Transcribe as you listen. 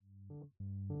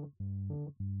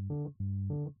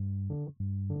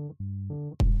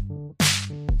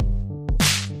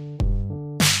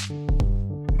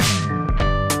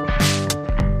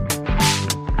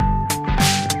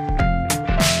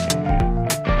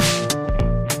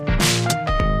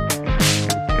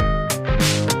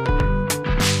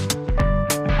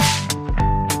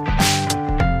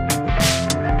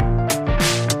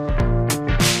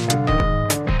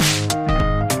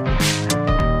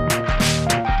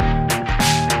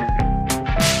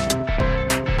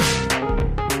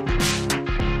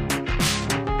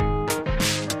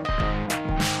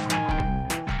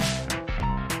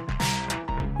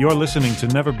You're listening to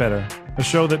Never Better, a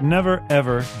show that never,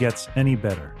 ever gets any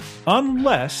better.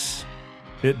 Unless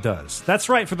it does. That's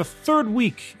right, for the third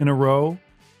week in a row,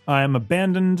 I am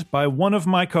abandoned by one of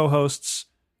my co-hosts.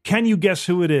 Can you guess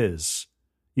who it is?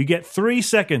 You get 3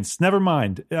 seconds. Never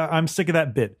mind. I'm sick of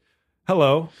that bit.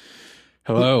 Hello.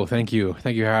 Hello. Thank you.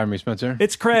 Thank you for having me, Spencer.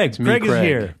 It's Craig. It's me, Craig is Craig.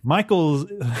 here. Michael's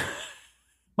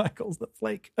the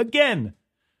flake. Again.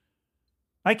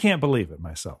 I can't believe it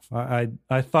myself. I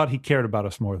thought he cared about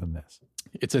us more than this.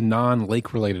 It's a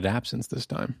non-lake related absence this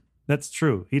time. That's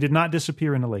true. He did not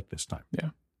disappear in a lake this time. Yeah.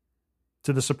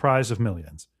 To the surprise of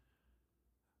millions.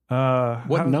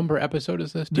 What number episode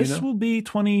is this? Do you This know? will be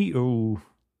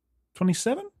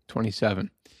 27?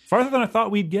 27. Farther than I thought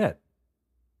we'd get.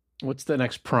 What's the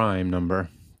next prime number?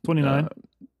 29?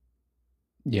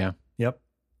 Yeah. Yep.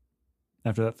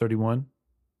 After that, 31?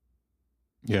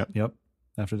 Yeah. Yep.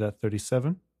 After that,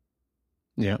 37?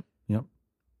 Yeah. Yep.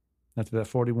 After that,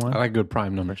 41? I like good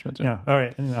prime numbers, Spencer. Yeah. All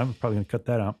right. And I'm probably going to cut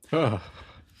that out. Ugh.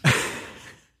 I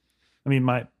mean,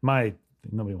 my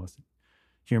nobody wants to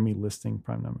hear me listing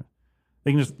prime number.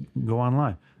 They can just go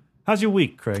online. How's your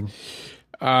week, Craig?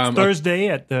 It's Thursday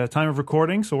at the time of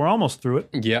recording, so we're almost through it.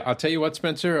 Yeah, I'll tell you what,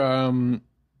 Spencer.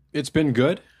 It's been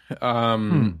good.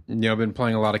 I've been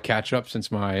playing a lot of catch up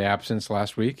since my absence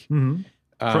last week. Mm-hmm.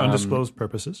 For undisclosed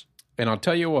purposes. And I'll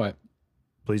tell you what.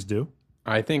 Please do.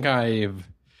 I think I've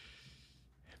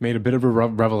made a bit of a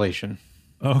revelation.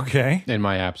 Okay. In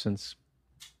my absence.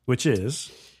 Which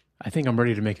is? I think I'm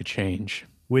ready to make a change.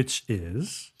 Which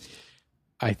is?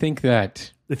 I think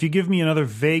that... If you give me another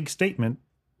vague statement,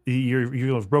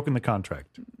 you'll have broken the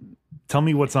contract. Tell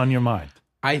me what's on your mind.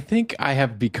 I think I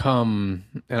have become,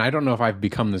 and I don't know if I've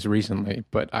become this recently,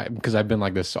 but because I've been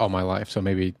like this all my life, so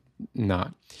maybe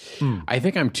not. I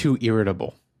think I'm too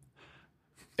irritable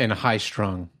and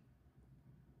high-strung.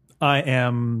 I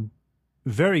am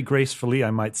very gracefully,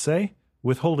 I might say,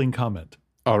 withholding comment.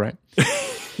 All right.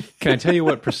 Can I tell you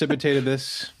what precipitated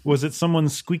this? Was it someone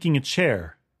squeaking a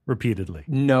chair repeatedly?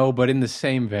 No, but in the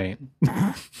same vein.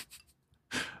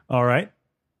 All right.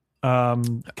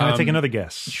 Can I take another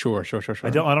guess? Sure. I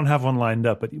don't have one lined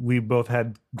up, but we both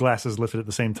had glasses lifted at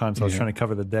the same time, so I was trying to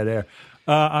cover the dead air.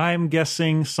 I'm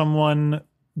guessing someone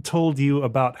told you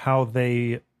about how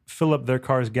they fill up their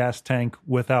car's gas tank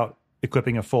without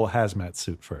equipping a full hazmat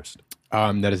suit first.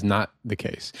 That is not the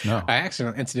case. No. I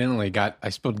incidentally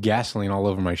spilled gasoline all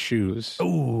over my shoes.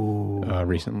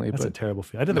 Recently. That's a terrible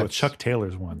feeling. I did that with Chuck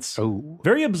Taylor's once. Oh.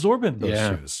 Very absorbent, those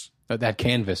shoes. That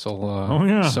canvas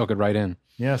will soak it right in.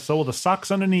 Yeah, so will the socks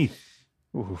underneath.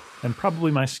 Ooh. And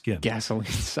probably my skin. Gasoline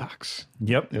socks.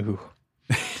 Yep. Ooh.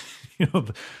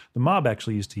 The mob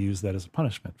actually used to use that as a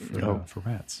punishment for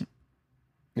rats.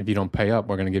 If you don't pay up,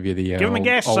 we're going to give you the give them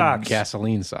gas socks.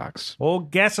 Gasoline socks.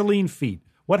 Old gasoline feet.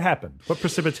 What happened? What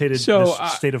precipitated this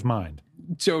state of mind?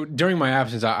 So during my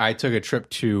absence, I took a trip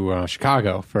to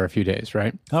Chicago for a few days,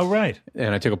 right? Oh, right.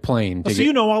 And I took a plane. So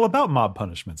you know all about mob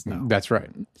punishments now. That's right.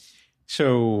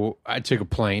 So I took a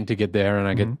plane to get there, and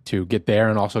I get to get there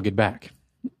and also get back.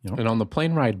 Yep. And on the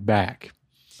plane ride back,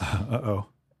 we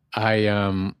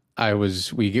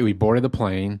boarded the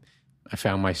plane. I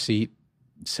found my seat,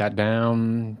 sat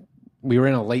down. We were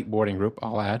in a late boarding group,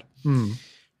 I'll add.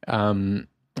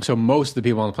 So most of the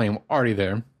people on the plane were already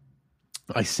there.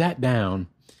 I sat down,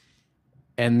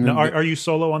 and now, are you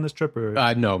solo on this trip? Or?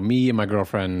 No, me and my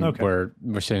girlfriend were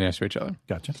sitting next to each other.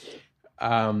 Gotcha.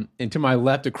 And to my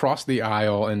left, across the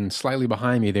aisle, and slightly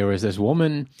behind me, there was this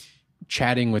woman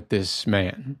chatting with this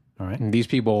man. All right. And these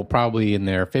people probably in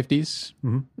their 50s.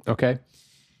 Mm-hmm. Okay.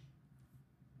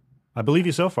 I believe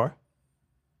you so far.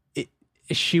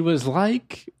 She was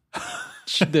like,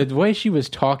 the way she was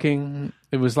talking,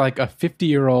 it was like a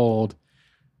 50-year-old,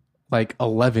 like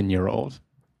 11-year-old.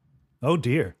 Oh,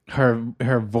 dear.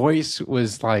 Her voice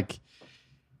was like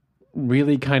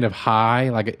really kind of high,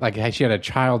 like she had a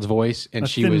child's voice, and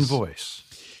she was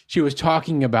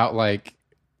talking about, like,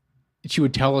 she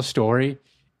would tell a story,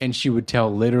 and she would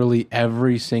tell literally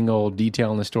every single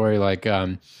detail in the story, like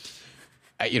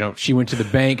she went to the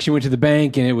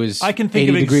bank and it was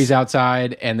 80 degrees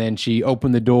outside, and then she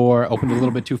opened the door, opened it a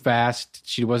little bit too fast.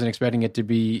 She wasn't expecting it to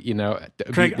be,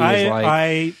 Craig,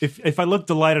 if I look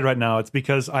delighted right now, it's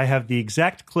because I have the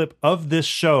exact clip of this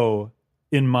show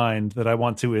in mind that I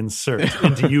want to insert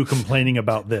into you complaining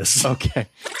about this. Okay.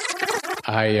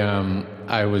 We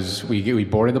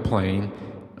boarded the plane.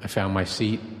 I found my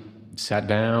seat, sat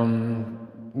down.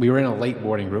 We were in a late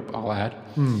boarding group, I'll add.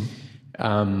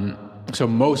 So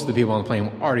most of the people on the plane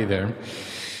were already there.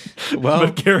 Well,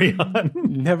 but carry on.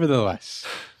 Nevertheless.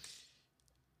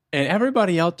 And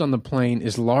everybody else on the plane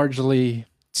is largely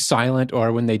silent,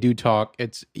 or when they do talk,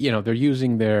 it's, they're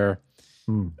using their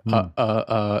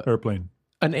airplane.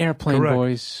 An airplane Correct.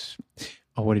 voice.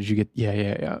 Oh, what did you get?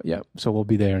 Yeah. So we'll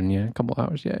be there in a couple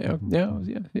hours. Yeah.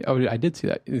 Oh, I did see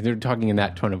that. They're talking in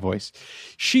that tone of voice.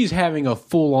 She's having a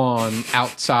full-on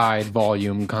outside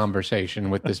volume conversation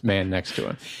with this man next to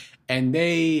him. And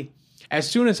as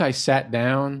soon as I sat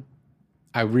down,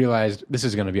 I realized this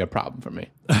is going to be a problem for me.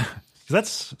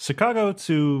 That's Chicago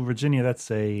to Virginia. That's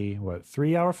a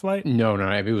 3-hour flight? No.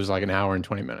 It was like an hour and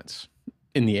 20 minutes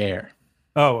in the air.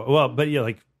 Oh, well, but yeah,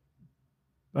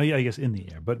 I guess in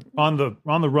the air, but on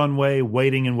the runway,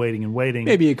 waiting and waiting and waiting.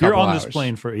 Maybe a couple hours. You're on this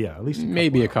plane for at least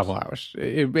a couple hours.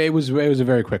 It was a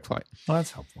very quick flight. Well,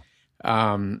 that's helpful.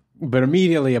 But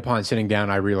immediately upon sitting down,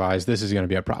 I realized this is going to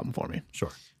be a problem for me.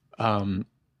 Sure.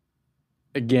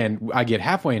 Again, I get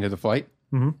halfway into the flight.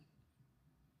 Mm-hmm.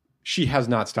 She has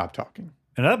not stopped talking.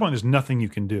 And at that point, there's nothing you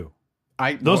can do.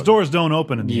 Those doors don't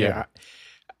open in the air.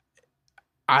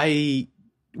 I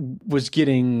was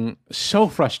getting so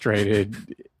frustrated.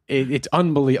 It's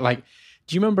unbelievable. Like,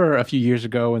 do you remember a few years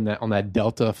ago on that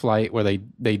Delta flight where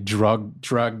they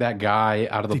drugged that guy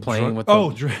out of the plane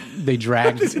they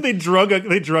dragged they drugged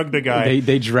a guy.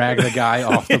 They dragged the guy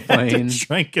off the plane.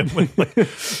 Drank him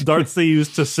with darts they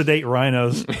used to sedate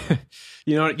rhinos.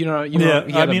 Yeah.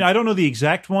 I mean, I don't know the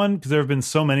exact one because there have been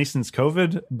so many since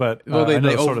COVID. But they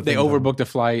overbooked a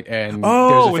flight and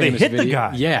where they hit video. the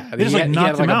guy. Yeah, they just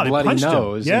knocked him out. A bloody punched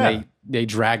nose. him. Yeah, and they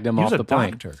dragged him off the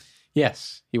plane. Doctor.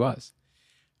 Yes, he was.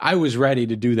 I was ready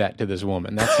to do that to this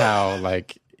woman. That's how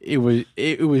it was.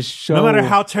 It was so. No matter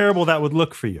how terrible that would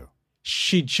look for you,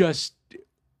 she was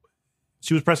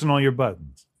pressing all your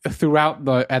buttons throughout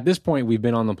At this point, we've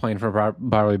been on the plane for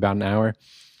probably about an hour.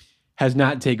 Has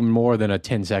not taken more than a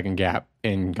 10-second gap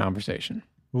in conversation.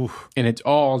 Oof. And it's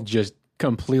all just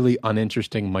completely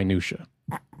uninteresting minutia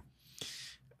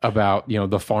about,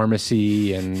 the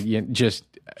pharmacy and just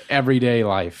everyday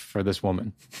life for this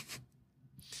woman.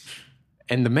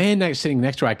 And the man sitting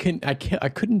next to her, I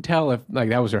couldn't tell if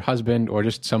that was her husband or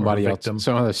just somebody else,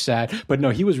 some other sad. But no,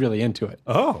 he was really into it.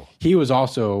 Oh, he was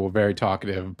also very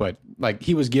talkative, but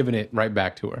he was giving it right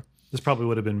back to her. This probably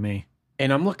would have been me.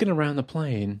 And I'm looking around the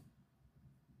plane.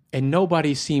 And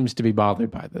nobody seems to be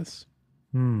bothered by this.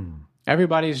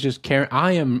 Everybody's just caring.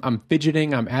 I'm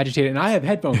fidgeting. I'm agitated. And I have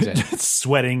headphones in.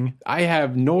 Sweating. I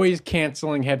have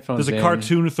noise-canceling headphones in. There's a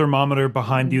cartoon thermometer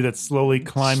behind you that's slowly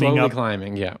climbing up.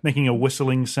 Yeah. Making a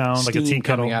whistling sound Steam like a tea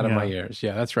kettle. coming out of my ears.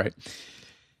 Yeah, that's right.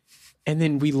 And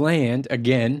then we land.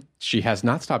 Again, she has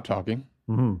not stopped talking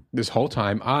this whole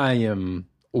time. I am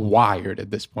wired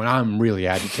at this point. I'm really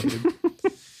agitated.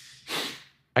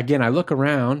 Again, I look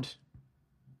around...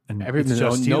 And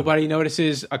nobody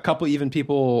notices. A couple even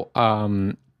people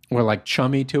were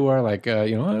chummy to her,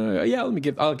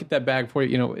 I'll get that bag for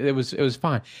you. It was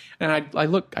fine. And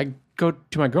I go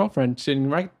to my girlfriend sitting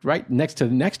right next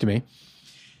to me,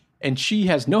 and she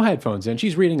has no headphones in.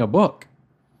 She's reading a book.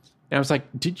 And I was like,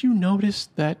 "Did you notice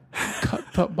that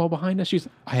cut ball behind us?" She's,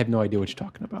 "I have no idea what you're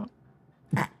talking about."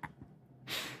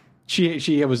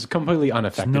 She was completely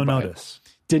unaffected. No notice.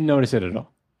 Didn't notice it at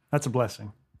all. That's a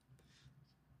blessing.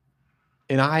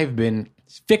 And I've been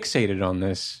fixated on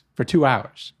this for 2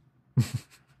 hours.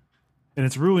 And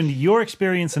it's ruined your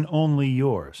experience and only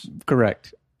yours.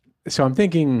 Correct. So I'm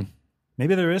thinking...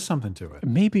 Maybe there is something to it.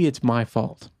 Maybe it's my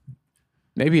fault.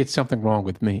 Maybe it's something wrong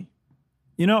with me.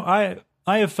 I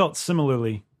have felt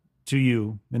similarly to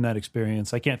you in that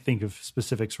experience. I can't think of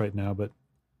specifics right now, but,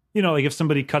 if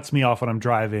somebody cuts me off when I'm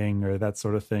driving or that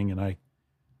sort of thing, and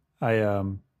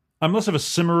I'm less of a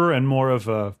simmerer and more of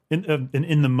an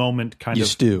in the moment kind of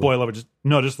stew. Boil over. Just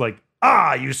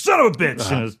you son of a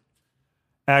bitch,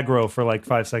 aggro for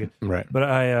 5 seconds. Right.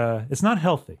 But it's not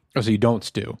healthy. Oh, so you don't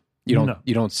stew. You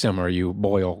don't simmer. You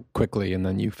boil quickly and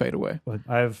then you fade away. But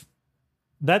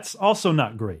that's also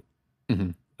not great.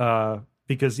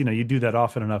 Because you do that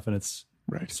often enough, and it's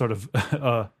sort of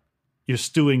you're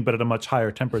stewing, but at a much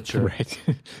higher temperature, right?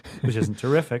 Which isn't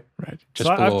terrific, right? Just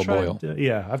below boil.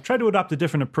 I've tried to adopt a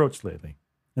different approach lately,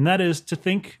 and that is to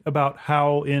think about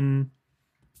how in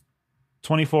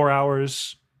 24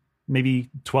 hours, maybe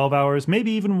 12 hours,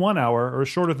 maybe even 1 hour or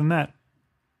shorter than that,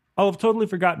 I'll have totally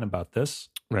forgotten about this,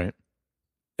 right?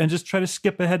 And just try to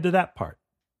skip ahead to that part.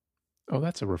 Oh,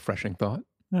 that's a refreshing thought.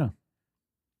 Yeah,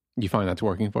 you find that's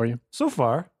working for you so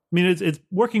far? I mean, it's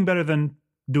working better than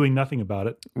doing nothing about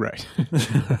it. Right.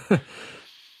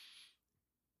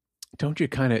 Don't you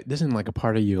isn't a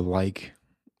part of you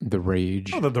the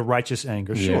rage? Oh, the righteous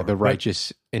anger, yeah, sure. The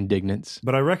righteous indignance.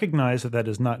 But I recognize that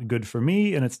is not good for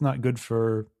me, and it's not good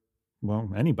for,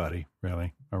 anybody,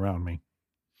 really, around me.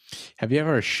 Have you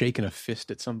ever shaken a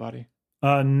fist at somebody?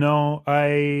 No.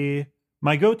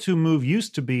 My go-to move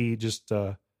used to be just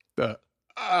no.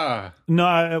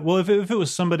 Well, if it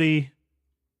was somebody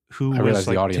who was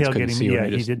like tailgating me, yeah,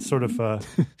 he did sort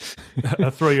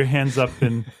of throw your hands up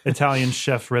in Italian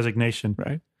chef resignation,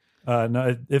 right?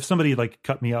 No, if somebody like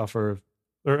cut me off, or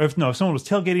if someone was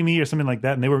tailgating me or something like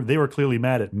that, and they were clearly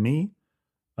mad at me,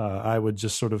 I would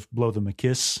just sort of blow them a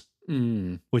kiss,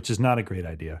 which is not a great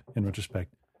idea in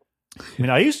retrospect. I mean,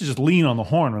 I used to just lean on the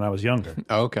horn when I was younger.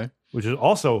 Oh, okay. Which is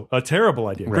also a terrible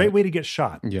idea. Right. Great way to get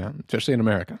shot. Yeah, especially in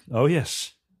America. Oh,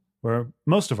 yes. Where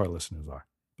most of our listeners are,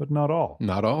 but not all.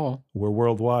 Not all. We're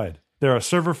worldwide. There are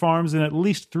server farms in at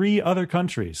least 3 other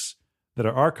countries that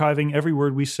are archiving every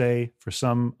word we say for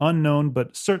some unknown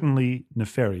but certainly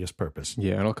nefarious purpose.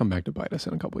 Yeah, it'll come back to bite us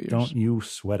in a couple of years. Don't you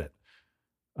sweat it.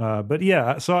 But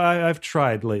yeah, so I've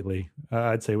tried lately.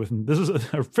 I'd say this is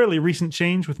a fairly recent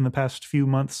change within the past few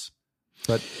months.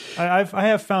 But I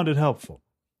have found it helpful.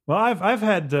 Well, I've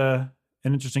had an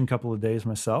interesting couple of days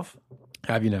myself.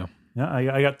 Have you now? Yeah,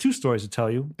 I got 2 stories to tell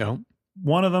you. Oh.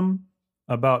 One of them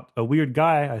about a weird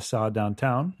guy I saw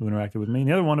downtown who interacted with me, and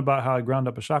the other one about how I ground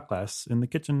up a shot glass in the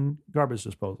kitchen garbage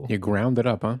disposal. You ground it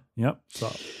up, huh? Yep.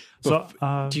 So,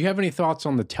 do you have any thoughts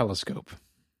on the telescope?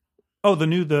 Oh, the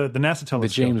NASA telescope. The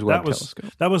James Webb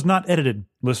telescope. That was not edited,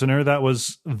 listener. That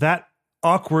was that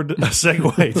awkward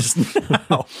segue just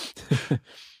now.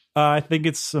 I think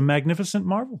it's a magnificent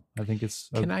marvel. I think it's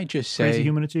crazy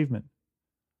human achievement.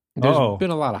 There's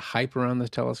been a lot of hype around this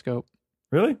telescope.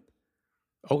 Really?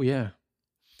 Oh, yeah.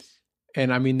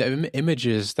 And I mean, the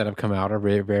images that have come out are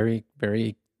very, very,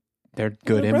 very, they're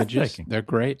good images. They're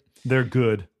great. They're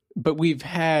good. But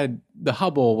the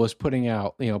Hubble was putting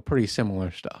out, pretty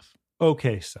similar stuff.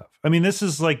 Okay stuff. I mean, this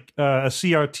is like a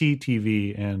CRT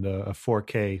TV and a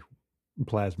 4K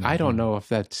plasma. I don't know if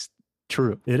that's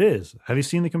true. It is. Have you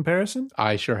seen the comparison?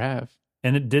 I sure have.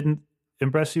 And it didn't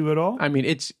impress you at all? I mean,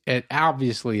 it's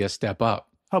obviously a step up.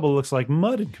 Hubble looks like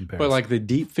mud in comparison. But like the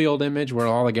deep field image where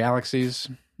all the galaxies,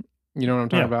 you know what I'm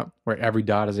talking about? Where every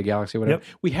dot is a galaxy, whatever.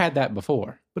 Yep. We had that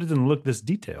before. But it didn't look this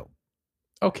detailed.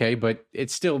 Okay, but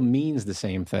it still means the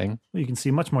same thing. Well, you can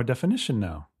see much more definition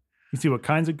now. You can see what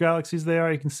kinds of galaxies they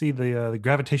are. You can see the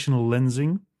gravitational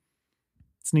lensing.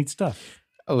 It's neat stuff.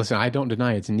 Oh, listen, I don't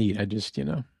deny it's neat. I just,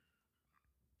 I'm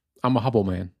a Hubble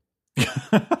man.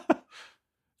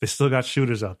 They still got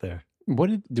shooters out there.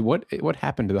 What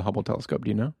happened to the Hubble telescope? Do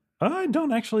you know? I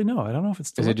don't actually know. I don't know if it's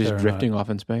still Is it just drifting off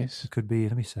in space? It could be.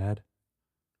 That'd be sad.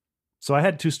 So I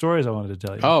had 2 stories I wanted to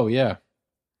tell you. Oh, yeah.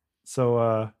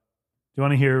 So do you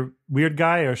want to hear weird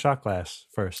guy or shot glass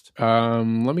first? Let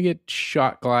me get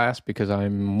shot glass because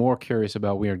I'm more curious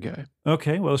about weird guy.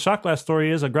 Okay. Well, the shot glass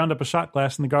story is I ground up a shot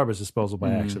glass in the garbage disposal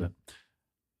by accident.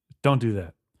 Don't do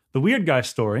that. The weird guy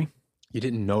story. You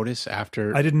didn't notice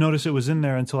after? I didn't notice it was in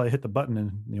there until I hit the button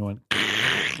and you went,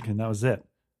 and that was it.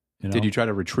 Did you try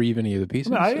to retrieve any of the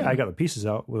pieces? I got the pieces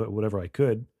out, whatever I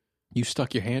could. You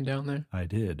stuck your hand down there? I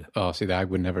did. Oh, see, I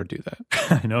would never do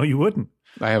that. I know you wouldn't.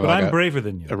 I'm braver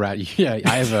than you. Yeah,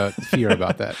 I have a fear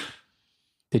about that.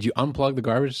 Did you unplug the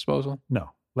garbage disposal?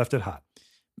 No, left it hot.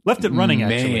 Left it running,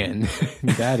 actually. Man,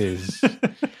 that is...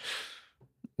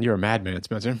 You're a madman,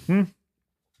 Spencer.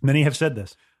 Many have said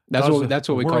this. That's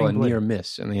what we call a near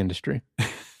miss in the industry.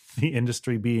 The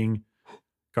industry being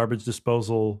garbage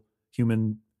disposal,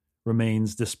 human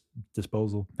remains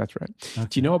disposal. That's right. Okay.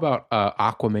 Do you know about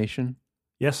aquamation?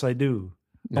 Yes, I do.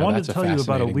 I wanted to tell you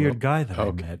about a weird guy that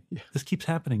I met. Yeah. This keeps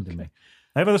happening to me.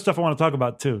 I have other stuff I want to talk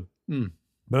about too.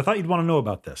 But I thought you'd want to know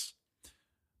about this.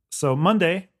 So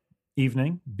Monday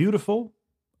evening, beautiful.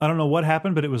 I don't know what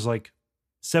happened, but it was like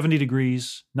 70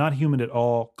 degrees, not humid at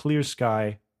all, clear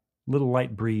sky, little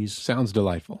light breeze. Sounds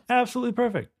delightful. Absolutely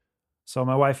perfect. So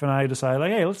my wife and I decided,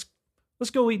 like, hey,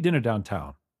 let's go eat dinner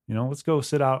downtown. Let's go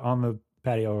sit out on the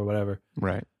patio or whatever.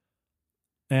 Right.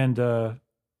 And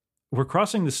we're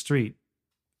crossing the street,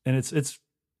 and it's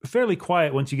fairly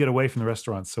quiet once you get away from the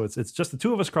restaurant. So it's just the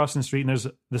 2 of us crossing the street, and there's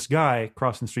this guy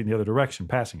crossing the street in the other direction,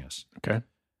 passing us. Okay.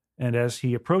 And as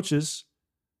he approaches,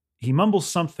 he mumbles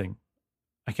something.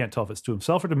 I can't tell if it's to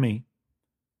himself or to me,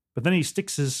 but then he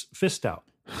sticks his fist out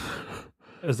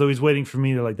as though he's waiting for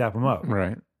me to like dap him up.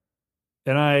 Right.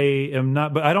 And I am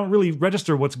not, but I don't really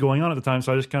register what's going on at the time.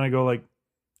 So I just kind of go like,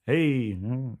 hey,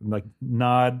 like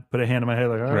nod, put a hand on my head,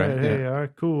 like, all right, hey, all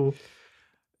right, cool.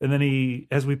 And then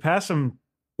as we pass him,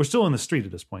 we're still in the street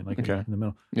at this point, like in the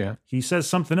middle. Yeah. He says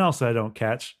something else that I don't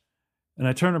catch. And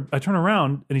I turn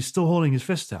around and he's still holding his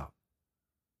fist out.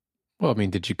 Well, I mean,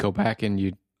 did you go back and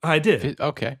you? I did.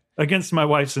 Okay. Against my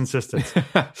wife's insistence.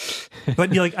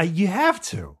 But you have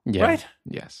to, right?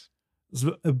 Yes.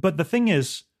 But the thing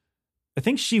is, I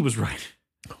think she was right.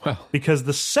 Well, because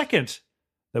the second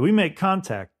that we make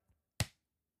contact,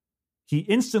 he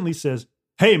instantly says,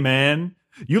 "Hey, man,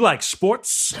 you like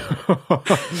sports?"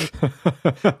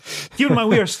 Keep in mind,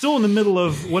 we are still in the middle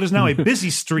of what is now a busy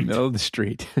street. Middle of the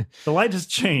street. The light has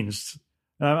changed.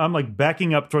 I'm like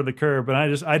backing up toward the curb, and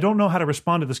I don't know how to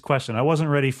respond to this question. I wasn't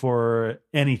ready for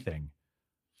anything.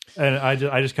 And I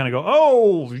just kind of go,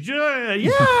 "Oh,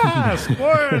 yeah,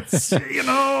 sports, you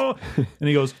know." And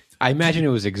he goes, I imagine it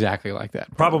was exactly like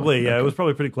that. Probably, yeah. Okay. It was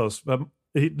probably pretty close.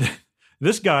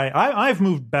 This guy, I've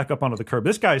moved back up onto the curb.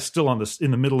 This guy is still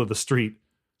in the middle of the street.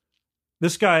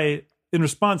 This guy, in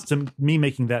response to me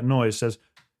making that noise, says,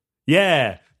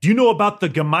 "Yeah, do you know about the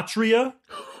gematria?"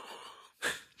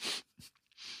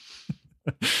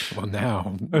 Well,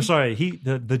 now. Or sorry,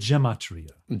 the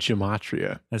gematria.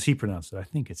 Gematria. As he pronounced it. I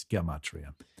think it's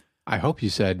gematria. I hope you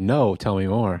said, "No, tell me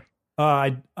more."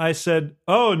 I said,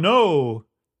 "Oh, no."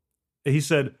 He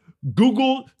said,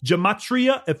 "Google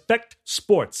gematria effect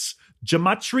sports."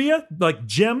 Gematria, like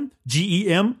gem,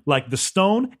 G-E-M, like the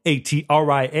stone,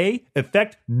 A-T-R-I-A,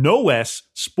 effect, no S,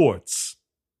 sports.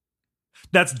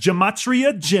 That's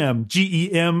gematria, gem,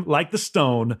 G-E-M, like the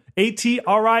stone,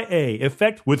 A-T-R-I-A,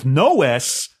 effect with no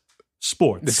S,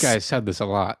 sports. This guy said this a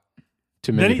lot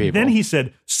to many people. Then he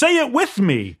said, "Say it with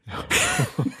me."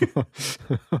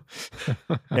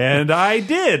 And I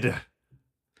did.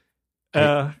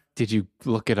 Did you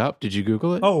look it up? Did you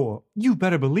Google it? Oh, you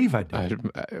better believe I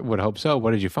did. I would hope so.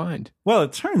 What did you find? Well,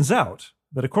 it turns out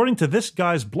that according to this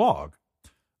guy's blog,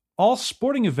 all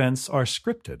sporting events are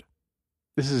scripted.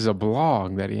 This is a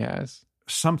blog that he has.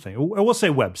 Something. We'll say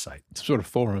website. It's sort of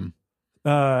forum.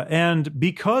 And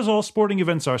because all sporting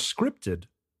events are scripted,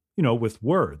 with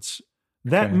words,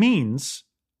 that means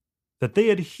that they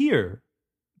adhere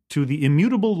to the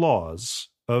immutable laws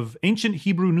of ancient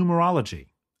Hebrew numerology.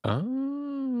 Oh.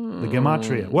 The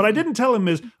gematria. What I didn't tell him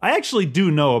is I actually do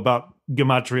know about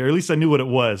gematria, or at least I knew what it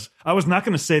was. I was not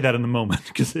going to say that in the moment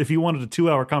because if he wanted a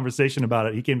 2-hour conversation about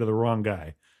it, he came to the wrong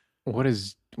guy. How do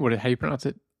you pronounce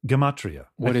it? Gematria.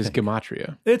 What is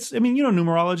gematria? It's,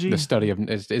 numerology. The study of,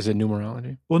 is it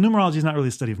numerology? Well, numerology is not really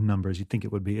a study of numbers. You'd think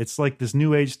it would be. It's like this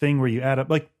new age thing where you add up,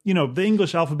 the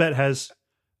English alphabet has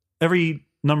every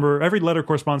letter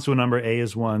corresponds to a number. A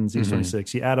is 1, Z is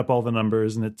 26. You add up all the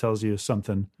numbers and it tells you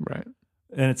something. Right.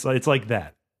 And it's like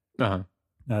that. Uh-huh.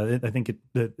 I think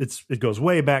it goes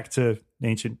way back to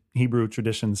ancient Hebrew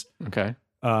traditions. Okay.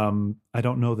 I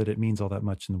don't know that it means all that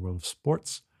much in the world of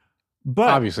sports, but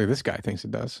obviously this guy thinks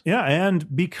it does. Yeah,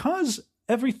 and because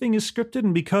everything is scripted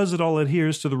and because it all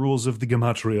adheres to the rules of the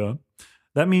gematria,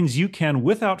 that means you can,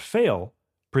 without fail,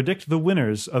 predict the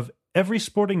winners of every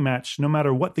sporting match, no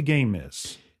matter what the game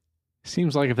is.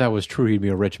 Seems like if that was true, he'd be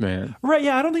a rich man. Right?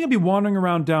 Yeah, I don't think I'd be wandering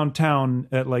around downtown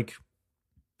at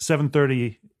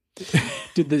 7:30.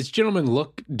 Did this gentleman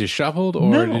look disheveled, or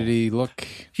No. did he look?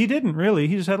 He didn't really.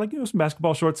 He just had some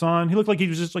basketball shorts on. He looked like he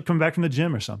was just coming back from the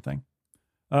gym or something.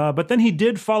 But then he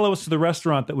did follow us to the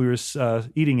restaurant that we were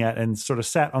eating at, and sort of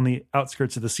sat on the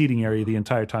outskirts of the seating area the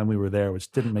entire time we were there,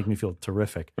 which didn't make me feel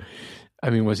terrific.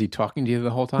 I mean, was he talking to you the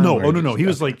whole time? No, no. He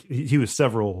was he was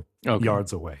several Okay.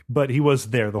 yards away, but he was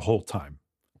there the whole time.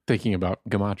 Thinking about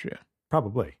gematria,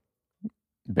 Probably,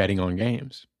 betting on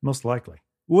games. most likely,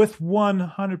 with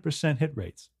 100% hit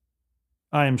rates.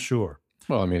 I am sure.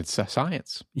 Well, I mean, it's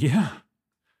science. Yeah.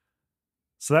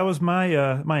 So that was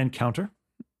my encounter.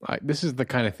 This is the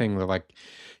kind of thing that,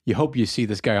 you hope you see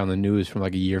this guy on the news from a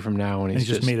year from now, and He's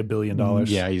just made $1 billion.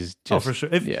 Yeah, he's just. Oh, for sure.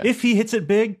 If he hits it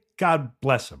big, God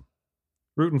bless him.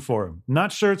 Rooting for him.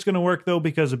 Not sure it's going to work, though,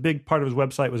 because a big part of his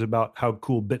website was about how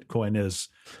cool Bitcoin is.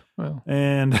 Well,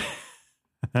 and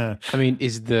I mean,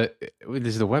 does the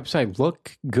website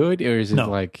look good, or is it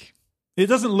No. It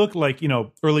doesn't look like,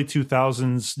 early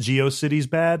 2000s GeoCities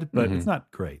bad, but it's not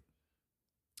great.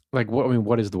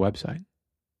 what is the website?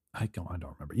 I don't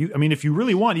remember. If you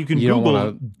really want, you can You Google.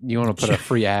 want to put a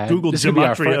free ad? Google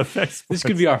gematria effects. This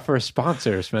could be our first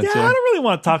sponsor, Spencer. Yeah, I don't really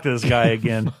want to talk to this guy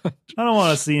again. I don't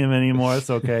want to see him anymore. It's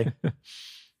okay.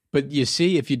 But you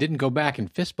see, if you didn't go back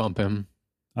and fist bump him,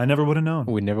 I never would have known.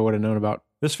 we never would have known about.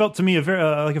 This felt to me a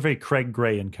very Craig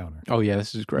Gray encounter. Oh yeah,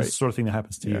 this is great. This is the sort of thing that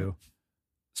happens to Yeah. you.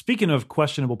 Speaking of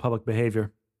questionable public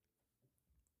behavior,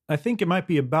 I think it might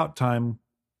be about time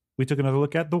we took another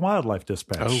look at the Wildlife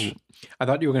Dispatch. Oh, I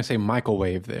thought you were going to say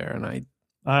microwave there, and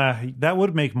that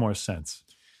would make more sense.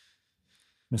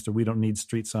 Mister, we don't need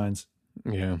street signs.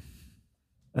 yeah,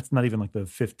 That's not even the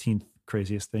 15th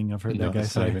craziest thing I've heard that guy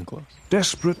it's say. not even close.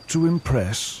 Desperate to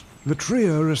impress, the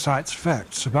trio recites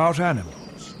facts about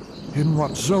animals in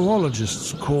what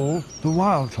zoologists call the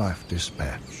Wildlife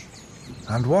Dispatch.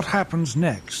 And what happens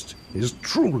next is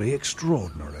truly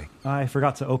extraordinary. I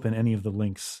forgot to open any of the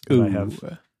links that I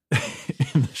have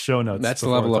in the show notes. That's the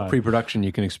level of pre-production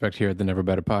you can expect here at the Never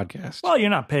Better podcast. Well, you're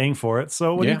not paying for it,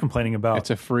 so what are you complaining about? It's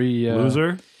a free...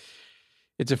 loser?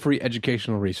 It's a free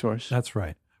educational resource. That's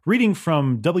right. Reading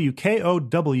from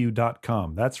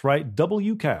WKOW.com. That's right,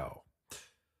 WKOW.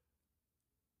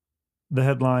 The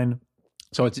headline...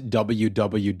 So it's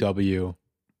WWWWCOW.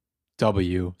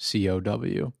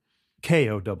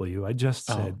 KOW, I just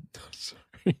said.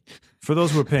 Sorry. For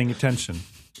those who are paying attention,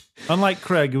 unlike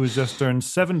Craig, who has just earned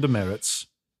 7 demerits,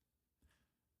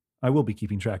 I will be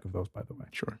keeping track of those, by the way.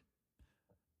 Sure.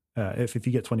 If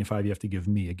you get 25, you have to give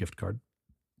me a gift card.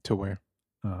 To where?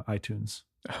 iTunes.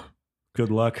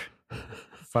 Good luck,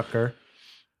 fucker.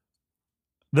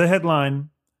 The headline,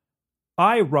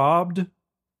 I robbed...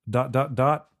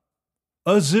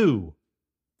 a zoo.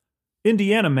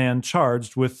 Indiana man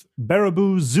charged with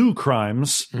Baraboo zoo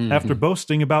crimes after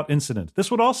boasting about incident. This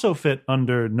would also fit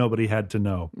under Nobody Had to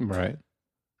Know. Right.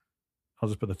 I'll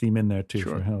just put the theme in there too.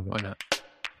 Sure. For hell of it. Why not?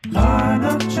 Why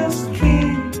not just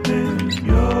keep it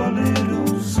your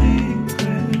little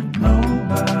secret?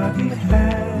 Nobody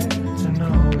had to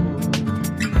know.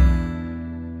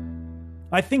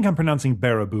 I think I'm pronouncing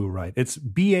Baraboo right. It's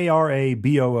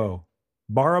Baraboo.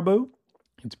 Baraboo?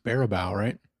 It's Baraboo,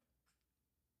 right?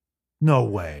 No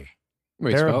way.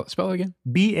 Wait, spell it again?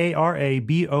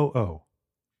 Baraboo.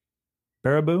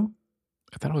 Baraboo?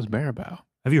 I thought it was Baraboo.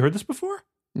 Have you heard this before?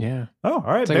 Yeah. Oh, all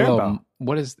right. It's like Baraboo.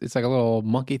 it's like a little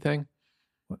monkey thing?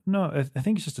 No, I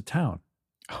think it's just a town.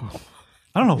 Oh.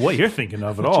 I don't know what you're thinking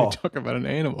of at all. You're talking about an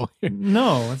animal here.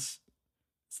 No, it's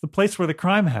the place where the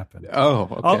crime happened. Oh,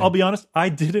 okay. I'll be honest. I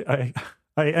did it. I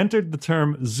entered the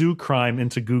term zoo crime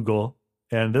into Google,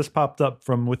 and this popped up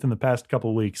from within the past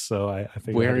couple of weeks. So I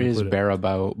figured. Where is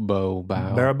Baraboo?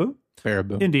 Baraboo?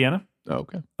 Baraboo. Indiana. Oh,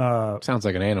 okay. Sounds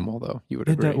like an animal, though. You would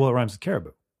agree. Well, it rhymes with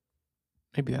caribou.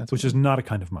 Maybe that's which is not a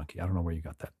kind of monkey. I don't know where you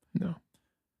got that. No.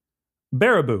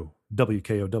 Baraboo.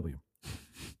 WKOW.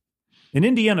 An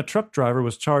Indiana truck driver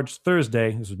was charged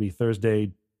Thursday. This would be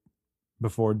Thursday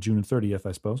before June 30th,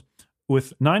 I suppose,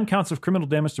 with 9 counts of criminal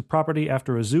damage to property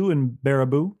after a zoo in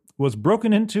Baraboo was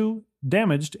broken into,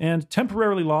 damaged, and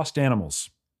temporarily lost animals.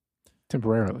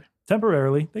 Temporarily.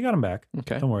 They got them back.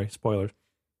 Okay. Don't worry, spoilers.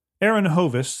 Aaron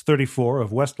Hovis, 34,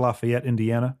 of West Lafayette,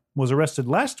 Indiana, was arrested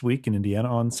last week in Indiana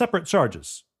on separate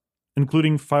charges,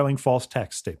 including filing false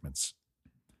tax statements.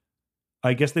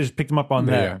 I guess they just picked him up on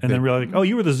that and then realized, oh,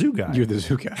 you were the zoo guy. You're the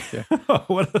zoo guy, yeah.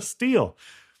 What a steal.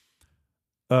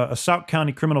 A Sauk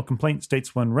County criminal complaint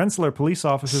states when Rensselaer police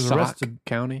officers arrested...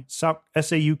 County? Sauk,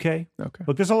 S-A-U-K. Okay.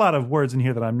 Look, there's a lot of words in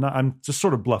here that I'm just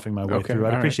sort of bluffing my way through.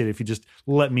 I'd appreciate it if you just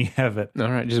let me have it.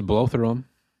 All right, just blow through them.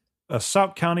 A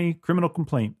Sauk County criminal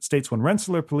complaint states when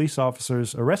Rensselaer police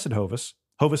officers arrested Hovis,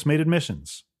 Hovis made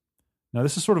admissions. Now,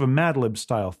 this is sort of a Mad Lib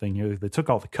style thing here. They took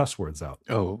all the cuss words out.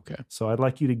 Oh, okay. So I'd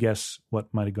like you to guess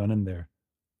what might have gone in there.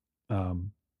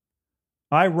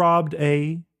 I robbed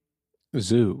a...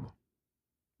 zoo.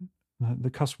 The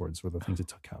cuss words were the things it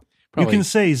took out. Probably. You can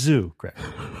say zoo, Greg.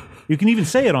 You can even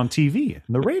say it on TV and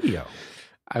the radio.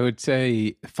 I would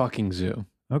say fucking zoo.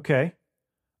 Okay.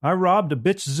 I robbed a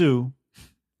bitch zoo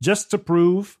just to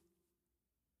prove...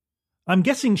 I'm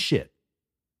guessing shit.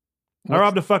 I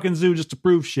robbed a fucking zoo just to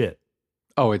prove shit.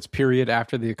 Oh, it's period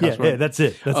after the cuss word? Yeah, that's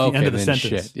it. That's the end of the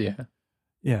sentence. Shit, yeah.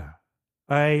 Yeah.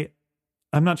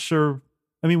 I'm not sure.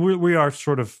 I mean, we are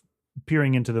sort of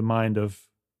peering into the mind of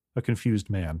a confused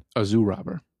man. A zoo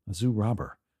robber.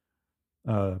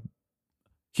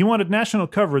 He wanted national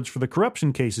coverage for the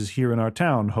corruption cases here in our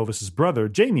town, Hovis's brother,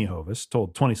 Jamie Hovis,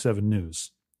 told 27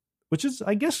 News. Which is,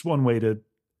 I guess, one way to...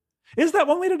 Is that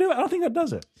one way to do it? I don't think that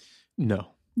does it. No.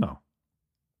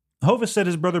 Hovis said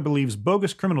his brother believes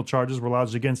bogus criminal charges were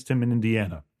lodged against him in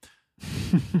Indiana.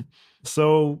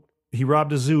 So he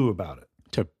robbed a zoo about it.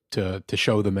 To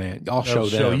show the man. I'll show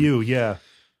them. Show you, yeah.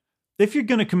 If you're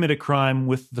going to commit a crime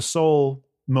with the sole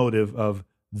motive of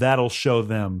that'll show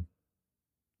them,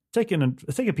 take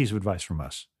a piece of advice from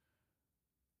us.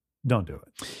 Don't do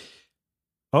it.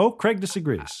 Oh, Craig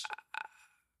disagrees.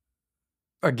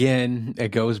 Again, it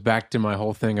goes back to my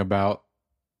whole thing about,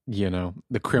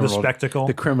 the spectacle,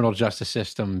 the criminal justice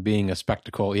system being a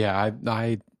spectacle. Yeah,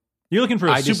 you're looking for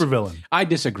a supervillain. I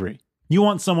disagree. You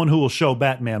want someone who will show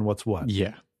Batman what's what.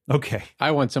 Yeah. Okay.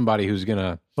 I want somebody who's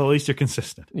gonna. Well, at least you're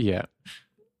consistent. Yeah.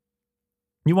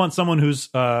 You want someone who's,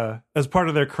 as part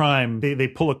of their crime, they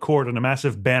pull a cord and a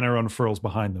massive banner unfurls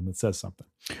behind them that says something.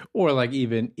 Or like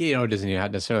even, it doesn't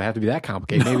necessarily have to be that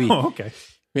complicated. Maybe, okay.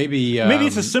 Maybe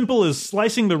it's as simple as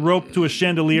slicing the rope to a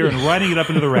chandelier and riding it up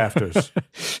into the rafters.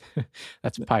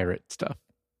 That's pirate stuff.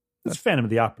 That's Phantom of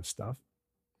the Opera stuff.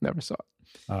 Never saw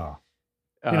it. Oh,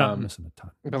 you're not missing a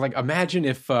ton. But like, imagine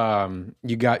if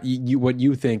you got you what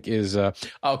you think is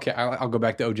okay. I'll go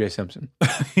back to O.J. Simpson.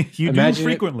 You imagine do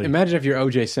frequently. Imagine if you're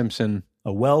O.J. Simpson,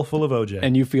 a well full of O.J.,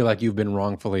 and you feel like you've been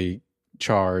wrongfully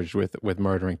charged with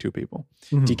murdering 2 people,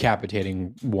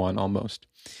 decapitating one almost.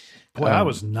 Boy, I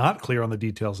was not clear on the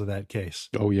details of that case.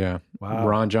 Oh, yeah. Wow.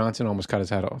 Ron Johnson almost cut his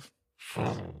head off.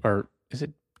 Or is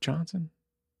it Johnson?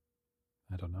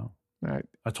 I don't know.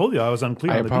 I told you I was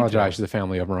unclear on the apologize details. to the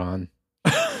family of Ron.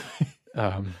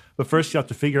 But first you have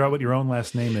to figure out what your own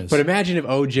last name is. But imagine if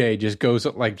OJ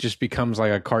just becomes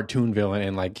like a cartoon villain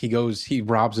and like he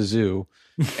robs a zoo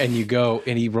and you go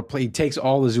and he takes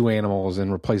all the zoo animals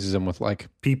and replaces them with like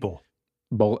people.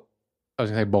 I was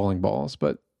going to say bowling balls,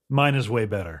 but mine is way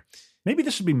better. Maybe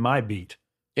this should be my beat.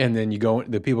 And then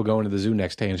the people go into the zoo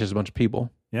next day and it's just a bunch of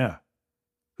people. Yeah.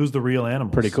 Who's the real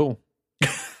animals? Pretty cool.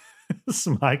 This is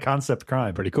some high concept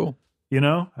crime. Pretty cool. You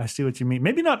know, I see what you mean.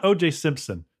 Maybe not O.J.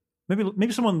 Simpson.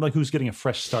 Maybe someone like who's getting a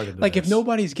fresh start into like this. If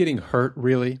nobody's getting hurt,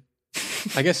 really.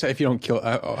 I guess if you don't kill,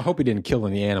 I hope he didn't kill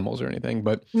any animals or anything.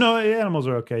 But no, animals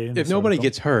are okay. If nobody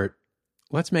gets hurt,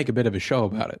 let's make a bit of a show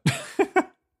about it.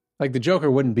 Like the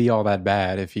Joker wouldn't be all that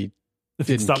bad if he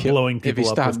stopped blowing people up. If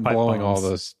he stopped blowing bombs. all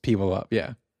those people up,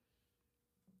 yeah.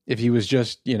 If he was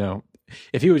just,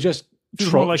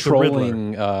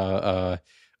 trolling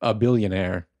a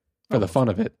billionaire for the fun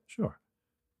of it. Sure.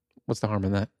 What's the harm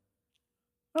in that?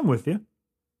 I'm with you.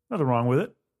 Nothing wrong with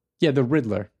it. Yeah, the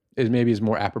Riddler is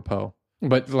more apropos.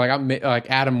 But like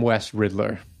Adam West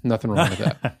Riddler, nothing wrong with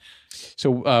that. So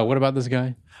what about this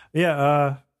guy?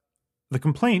 Yeah, the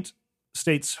complaint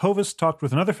states Hovis talked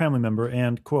with another family member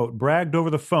and, quote, bragged over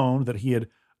the phone that he had,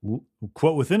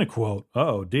 quote within a quote,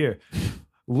 oh dear,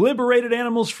 liberated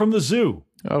animals from the zoo.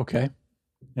 Okay.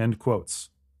 End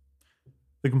quotes.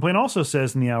 The complaint also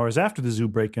says in the hours after the zoo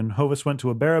break-in, Hovis went to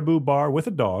a Baraboo bar with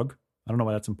a dog. I don't know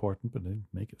why that's important, but they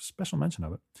make a special mention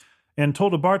of it. And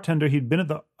told a bartender he'd been at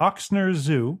the Oxnard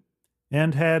Zoo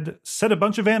and had set a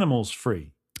bunch of animals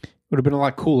free. Would have been a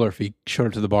lot cooler if he showed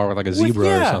up to the bar with like a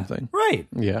zebra or something. Right.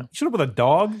 Yeah. He showed up with a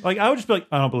dog. Like, I would just be like,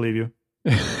 I don't believe you.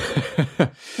 No,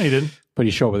 he didn't. But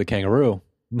he showed up with a kangaroo.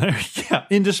 Yeah,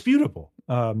 indisputable.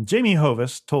 Jamie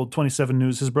Hovis told 27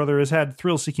 News his brother has had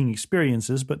thrill-seeking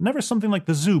experiences, but never something like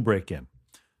the zoo break-in.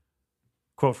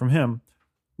 Quote from him,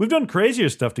 "We've done crazier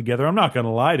stuff together, I'm not going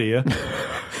to lie to you,"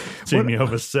 Jamie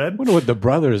Hovis said. I wonder what the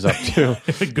brother's up to.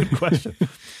 Good question.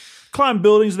 Climb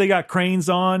buildings they got cranes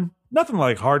on. Nothing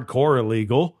like hardcore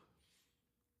illegal.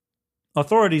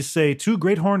 Authorities say 2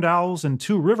 great horned owls and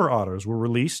 2 river otters were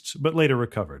released, but later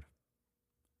recovered.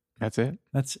 That's it?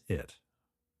 That's it.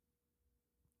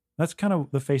 That's kind of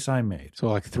the face I made. So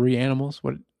like 3 animals?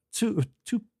 What?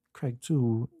 Craig,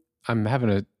 2. I'm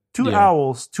having 2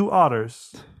 owls, 2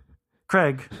 otters.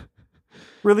 Craig,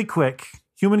 really quick,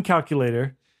 human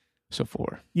calculator. So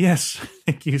 4. Yes,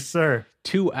 thank you, sir.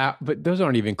 2 but those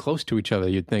aren't even close to each other,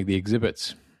 you'd think, the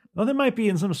exhibits. Well, they might be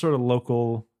in some sort of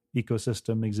local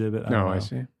ecosystem exhibit. I don't know. I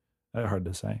see. Hard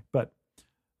to say. But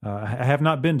I have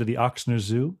not been to the Oxnard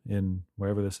Zoo in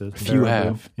wherever this is. Few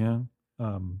have. Yeah.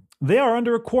 They are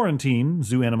under a quarantine,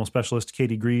 zoo animal specialist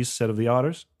Katie Grease said of the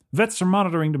otters. Vets are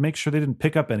monitoring to make sure they didn't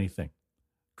pick up anything.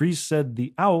 Grease said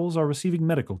the owls are receiving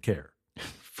medical care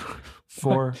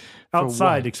for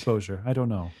outside exposure. I don't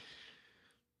know.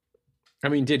 I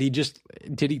mean, did he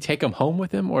take them home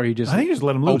with him, or I think he just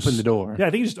let them loose. Open the door? Yeah, I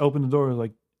think he just opened the door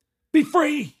like, be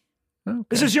free. Okay.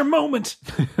 This is your moment.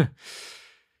 This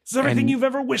is everything you've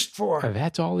ever wished for.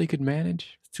 That's all he could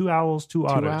manage? 2 owls, 2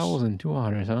 otters. 2 owls and 2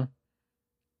 otters, huh?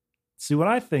 See, what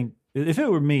I think, if it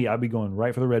were me, I'd be going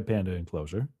right for the red panda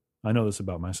enclosure. I know this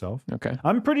about myself. Okay.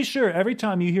 I'm pretty sure every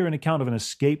time you hear an account of an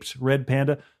escaped red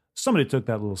panda, somebody took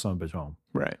that little son of a bitch home.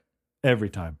 Right. Every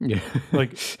time. Yeah.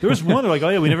 Like, there was one, they're like, oh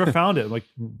yeah, we never found it. I'm like,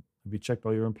 have you checked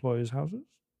all your employees' houses?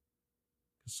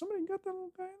 Because somebody got that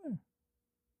little guy in there.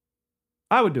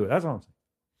 I would do it. That's all I'm saying.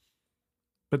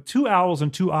 But 2 owls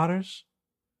and 2 otters?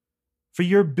 For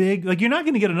your big, like, you're not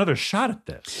going to get another shot at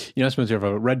this. You know, Spencer, if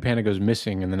a red panda goes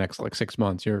missing in the next 6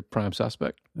 months, you're a prime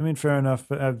suspect. I mean, fair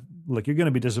enough. Look, you're going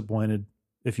to be disappointed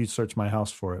if you search my house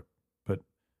for it, but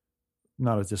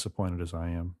not as disappointed as I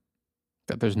am.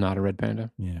 That there's not a red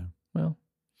panda? Yeah. Well.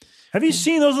 Have you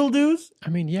seen those little dudes? I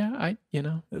mean, yeah,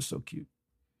 They're so cute.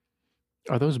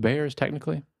 Are those bears,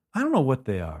 technically? I don't know what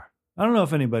they are. I don't know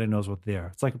if anybody knows what they are.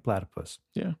 It's like a platypus.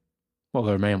 Yeah. Well,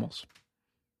 they're mammals.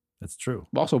 That's true.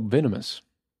 Also venomous.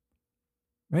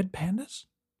 Red pandas?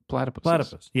 Platypuses.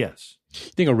 Platypus, yes.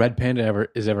 You think a red panda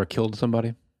has ever killed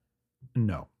somebody?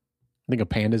 No. Think a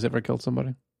panda's ever killed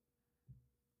somebody?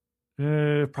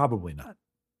 Probably not.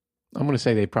 I'm going to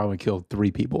say they probably killed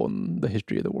 3 people in the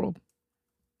history of the world.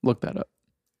 Look that up.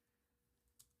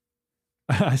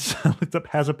 I looked up,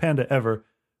 has a panda ever?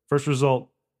 First result,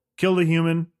 killed a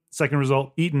human. Second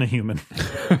result, eaten a human.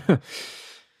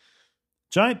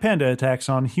 Giant panda attacks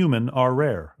on human are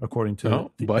rare, according to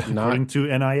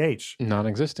NIH.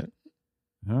 Non-existent.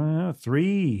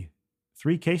 3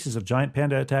 cases of giant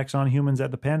panda attacks on humans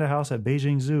at the Panda House at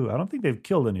Beijing Zoo. I don't think they've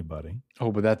killed anybody.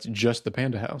 Oh, but that's just the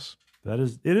Panda House.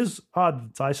 It is odd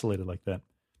it's isolated like that.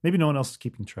 Maybe no one else is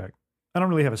keeping track. I don't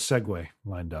really have a segue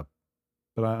lined up,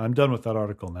 but I'm done with that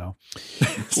article now.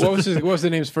 What was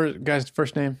the guy's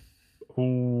first name?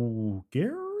 Oh,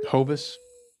 Gary? Hovis?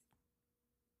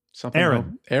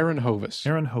 Something. Aaron Hovis.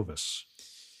 Aaron Hovis.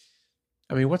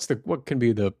 I mean, what can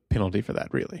be the penalty for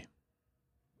that, really?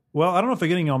 Well, I don't know if they're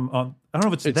getting on. I don't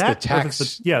know if it's that. The tax, or if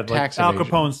it's like tax Al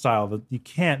evasion. Capone style. That you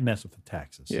can't mess with the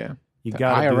taxes. Yeah, you the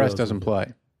got IRS doesn't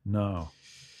play. No,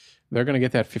 they're going to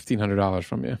get that $1,500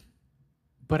 from you.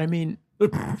 But I mean,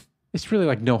 it's really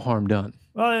like no harm done.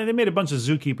 Well, they made a bunch of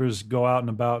zookeepers go out and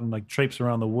about and like traipse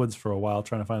around the woods for a while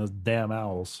trying to find those damn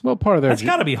owls. Well, that's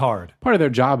got to be hard. Part of their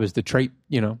job is to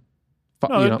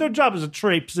Their job is to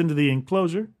traipse into the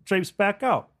enclosure, traipse back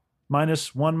out,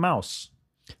 minus 1 mouse.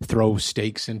 Throw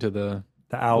stakes into the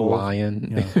owl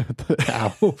lion, yeah. the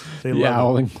owl, the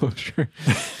owl enclosure.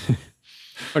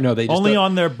 Or no, they just only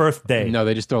on their birthday. No,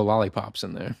 they just throw lollipops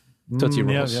in there. Tootsie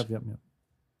Rolls. Yep.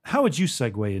 How would you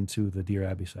segue into the Dear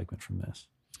Abby segment from this?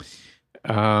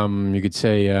 You could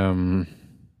say, yeah,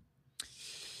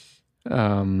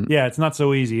 it's not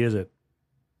so easy, is it?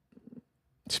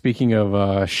 Speaking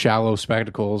of shallow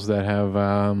spectacles that have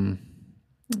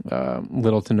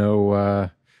little to no.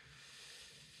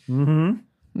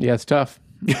 Yeah, it's tough.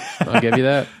 I'll give you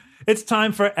that. It's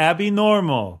time for Abby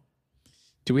Normal.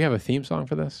 Do we have a theme song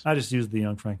for this? I just used the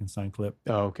Young Frankenstein clip.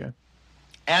 Oh, okay.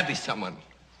 Abby someone.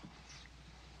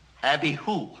 Abby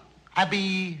who?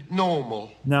 Abby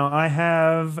Normal. Now, I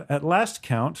have, at last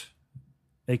count,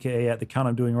 a.k.a. at the count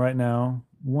I'm doing right now,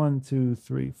 1, 2,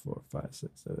 3, 4, 5,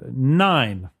 6, 7,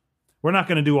 9. We're not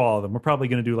going to do all of them. We're probably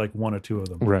going to do like 1 or 2 of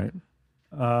them. Right.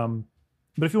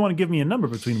 But if you want to give me a number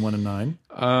between 1 and 9.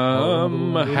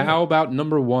 How about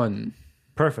number 1?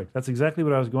 Perfect. That's exactly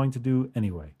what I was going to do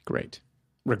anyway. Great.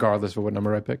 Regardless of what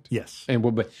number I picked? Yes. And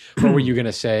what were you going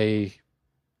to say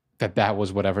that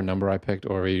was whatever number I picked?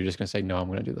 Or were you just going to say, no, I'm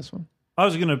going to do this one? I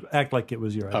was going to act like it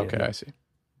was your idea. Okay, I see.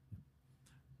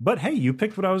 But hey, you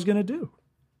picked what I was going to do.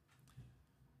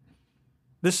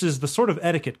 This is the sort of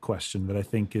etiquette question that I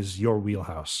think is your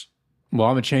wheelhouse. Well,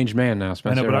 I'm a changed man now,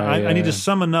 Spencer. I know, but I need to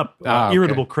summon up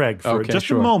Irritable Craig for just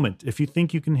a moment. If you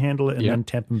think you can handle it, and then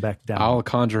tamp him back down. I'll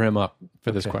conjure him up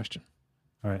for this question.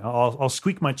 All right, I'll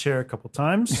squeak my chair a couple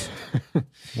times.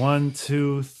 1,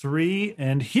 2, 3,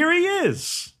 and here he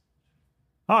is.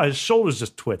 His shoulders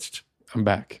just twitched. I'm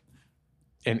back.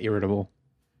 And irritable.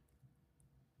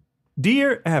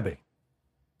 Dear Abby,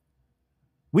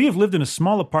 we have lived in a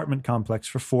small apartment complex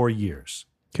for 4 years.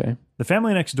 Okay. The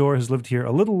family next door has lived here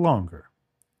a little longer.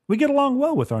 We get along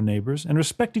well with our neighbors and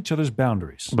respect each other's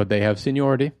boundaries. But they have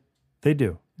seniority? They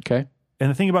do. Okay. And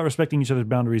the thing about respecting each other's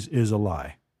boundaries is a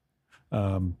lie,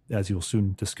 as you'll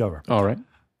soon discover. All right.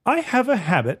 I have a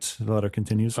habit, the letter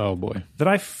continues, oh boy, that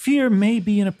I fear may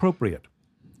be inappropriate,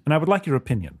 and I would like your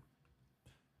opinion.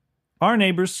 Our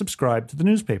neighbors subscribe to the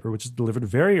newspaper, which is delivered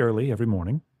very early every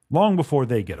morning, long before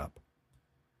they get up.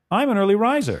 I'm an early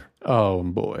riser. Oh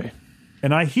boy.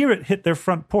 And I hear it hit their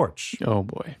front porch. Oh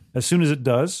boy. As soon as it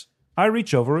does, I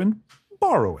reach over and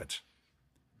borrow it.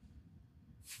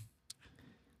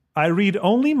 I read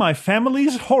only my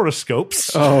family's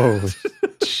horoscopes. Oh,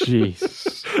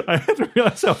 jeez. I had to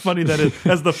realize how funny that is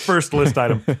as the first list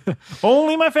item.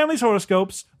 Only my family's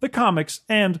horoscopes, the comics,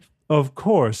 and, of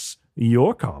course,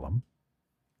 your column.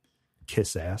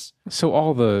 Kiss ass. So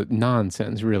all the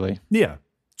nonsense, really. Yeah,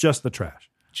 just the trash.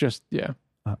 Yeah.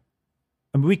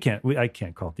 I mean, I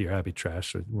can't call it Dear Abby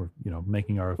trash. We're,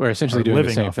 making we're essentially doing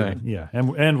the same thing. Yeah,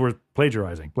 and we're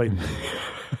plagiarizing, blatantly.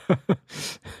 I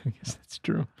guess that's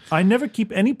true. I never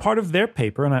keep any part of their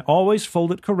paper, and I always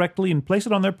fold it correctly and place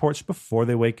it on their porch before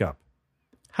they wake up.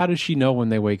 How does she know when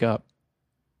they wake up?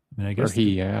 I mean, I guess I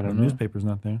don't know. The newspaper's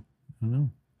not there. I don't know.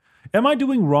 Am I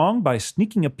doing wrong by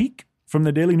sneaking a peek from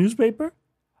the daily newspaper?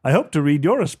 I hope to read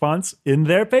your response in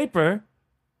their paper.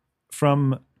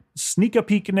 From Sneak a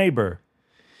Peek Neighbor.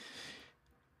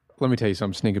 Let me tell you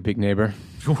something, Sneak a Peek Neighbor.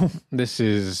 This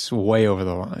is way over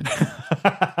the line.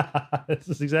 This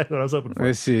is exactly what I was hoping for.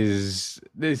 This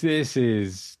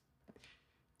is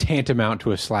tantamount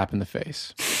to a slap in the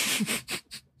face.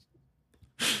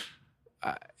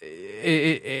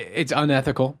 It's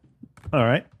unethical. All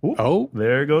right. Ooh, oh,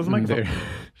 there goes the microphone.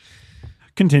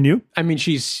 Continue. I mean,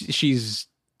 she's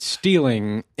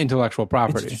stealing intellectual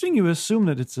property. It's interesting you assume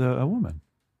that it's a woman.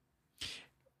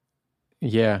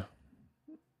 Yeah,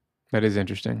 that is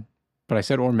interesting. But I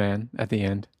said or man at the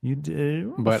end. You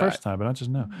did the first time, but not just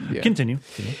now. Yeah. Continue.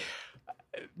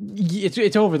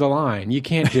 It's over the line. You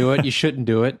can't do it. You shouldn't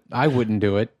do it. I wouldn't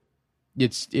do it.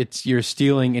 It's you're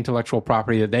stealing intellectual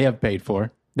property that they have paid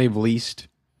for. They've leased.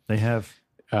 They have.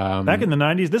 Back in the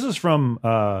 90s, this is from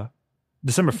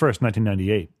December 1st,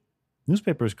 1998.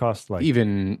 Newspapers cost like...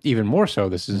 Even more so,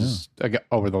 this is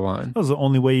over the line. That was the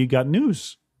only way you got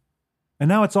news. And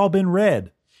now it's all been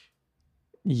read.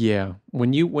 Yeah.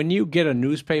 When you get a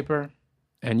newspaper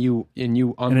and you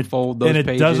unfold those pages...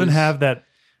 And it doesn't have that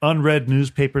unread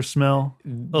newspaper smell.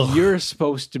 You're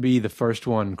supposed to be the first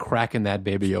one cracking that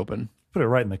baby open. Put it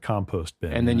right in the compost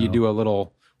bin. And then you do a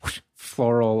little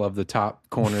floral of the top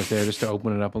corners there just to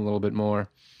open it up a little bit more.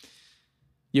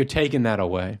 You're taking that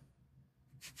away.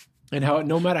 And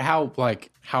no matter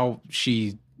how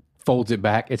she folds it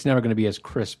back, it's never going to be as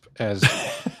crisp as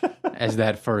as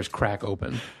that first crack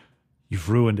open. You've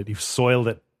ruined it. You've soiled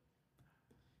it.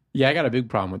 Yeah, I got a big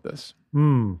problem with this.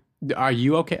 Are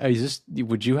you okay?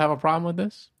 Would you have a problem with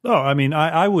this? Oh, I mean,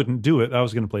 I wouldn't do it. I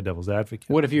was going to play devil's advocate.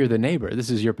 What if you're the neighbor? This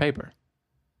is your paper.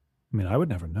 I mean, I would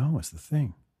never know is the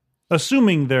thing.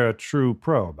 Assuming they're a true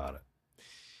pro about it.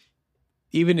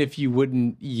 Even if you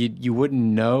wouldn't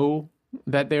know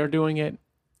that they're doing it.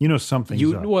 You know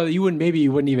something's up. Well, you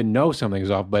wouldn't even know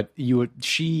something's off, but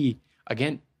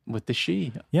again, with the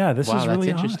she. Yeah, this is really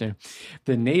interesting. Odd.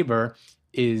 The neighbor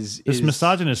is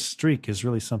misogynist streak is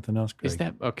really something else, Greg. Is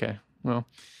that okay? Well,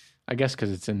 I guess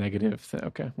because it's a negative thing.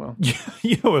 Okay, well.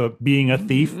 Being a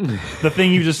thief. The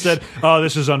thing you just said, oh,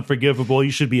 this is unforgivable.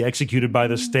 You should be executed by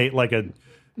the state like a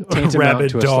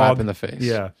rabid dog. A slap in the face.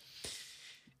 Yeah.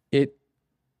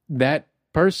 That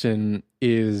person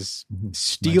is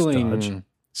stealing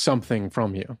something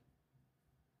from you.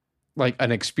 Like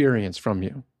an experience from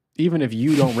you. Even if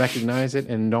you don't recognize it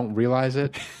and don't realize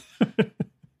it.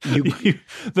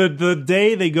 The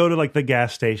day they go to like the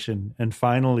gas station and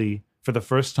finally, for the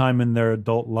first time in their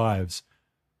adult lives,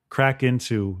 crack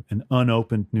into an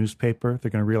unopened newspaper,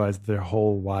 they're going to realize that their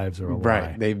whole lives are a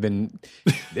lie. Right.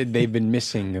 They've been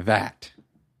missing that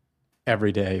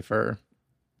every day for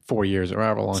 4 years or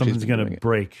however long. Something's going to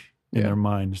break in their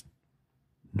minds.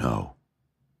 No.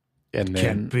 And then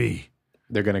can't be.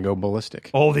 They're going to go ballistic.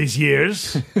 All these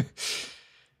years.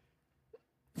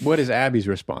 What is Abby's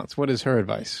response? What is her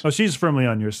advice? Oh, she's firmly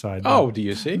on your side. Oh, do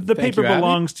you see? The paper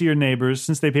belongs to your neighbors.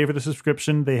 Since they pay for the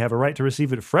subscription, they have a right to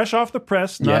receive it fresh off the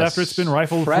press, not after it's been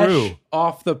rifled through. Fresh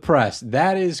off the press.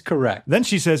 That is correct. Then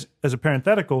she says, as a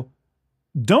parenthetical,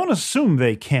 don't assume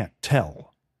they can't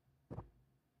tell.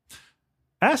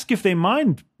 Ask if they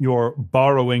mind your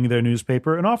borrowing their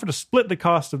newspaper and offer to split the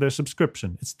cost of their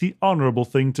subscription. It's the honorable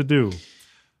thing to do.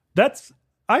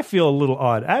 I feel a little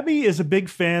odd. Abby is a big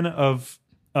fan of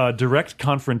direct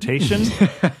confrontation.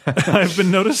 I've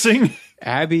been noticing.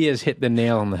 Abby has hit the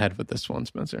nail on the head with this one,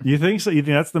 Spencer. You think so? You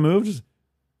think that's the move? Just,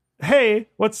 hey,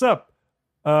 what's up?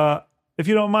 If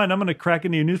you don't mind, I'm going to crack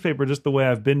into your newspaper just the way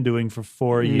I've been doing for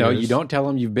 4 years. No, you don't tell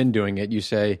them you've been doing it. You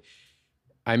say,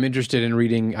 I'm interested in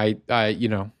reading. Okay,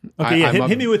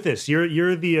 hit me with this.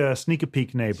 You're the sneak a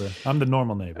peek neighbor. I'm the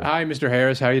normal neighbor. Hi, Mr.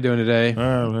 Harris. How are you doing today?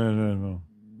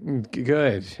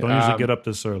 Good. Don't usually get up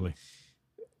this early.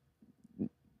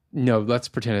 No, let's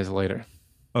pretend it's later.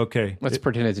 Okay. Let's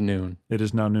pretend it's noon. It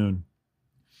is now noon.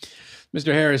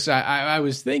 Mr. Harris, I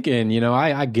was thinking,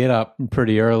 I get up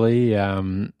pretty early.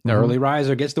 The early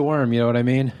riser gets the worm, you know what I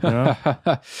mean? Yeah.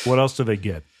 What else do they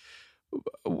get?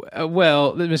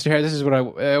 Well, Mr. Harris, this is what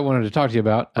I wanted to talk to you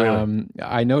about. Really?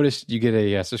 I noticed you get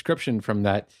a subscription from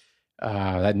that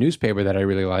newspaper that I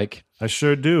really like. I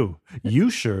sure do.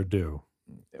 You sure do.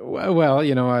 Well,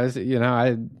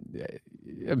 I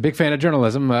a big fan of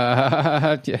journalism.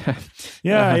 Yeah.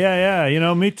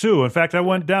 Me too. In fact, I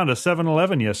went down to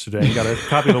 7-Eleven yesterday and got a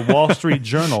copy of the Wall Street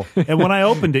Journal. And when I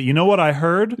opened it, you know what I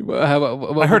heard?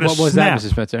 I heard a snap. What was that,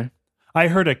 Mrs. Spencer? I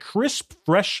heard a crisp,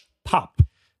 fresh pop.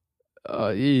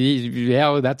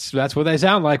 Yeah, that's what they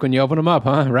sound like when you open them up,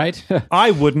 huh? Right?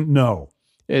 I wouldn't know.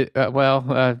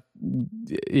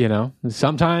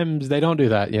 Sometimes they don't do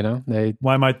that.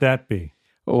 Why might that be?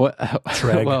 Well,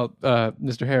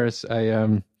 Mr. Harris,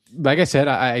 like I said,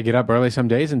 I get up early some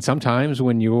days, and sometimes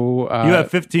when you you have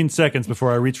 15 seconds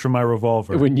before I reach for my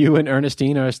revolver. When you and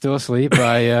Ernestine are still asleep,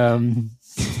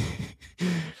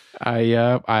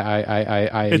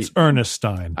 It's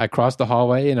Ernestine. I cross the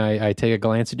hallway and I take a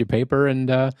glance at your paper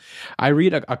and I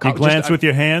read a You glance with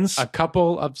your hands? A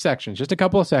couple of sections, just a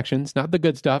couple of sections, not the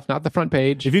good stuff, not the front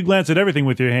page. If you glance at everything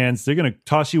with your hands, they're going to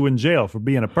toss you in jail for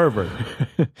being a pervert.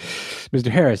 Mr.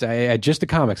 Harris, just the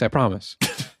comics, I promise.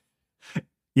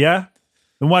 Yeah?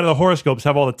 Then why do the horoscopes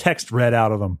have all the text read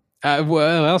out of them?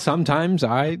 Well, sometimes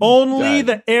Only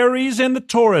the Aries and the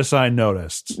Taurus, I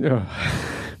noticed.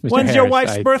 When's your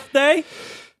wife's birthday?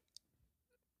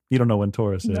 You don't know when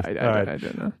Taurus is. I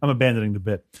don't know. I'm abandoning the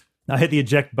bit. I hit the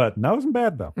eject button. That wasn't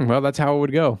bad, though. Well, that's how it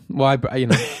would go. Well,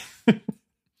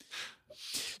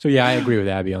 So, yeah, I agree with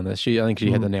Abby on this. I think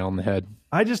she hit the nail on the head.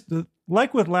 I just,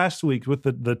 like with last week, with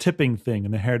the tipping thing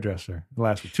and the hairdresser,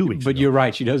 last week, 2 weeks But ago. you're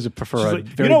right. She does prefer a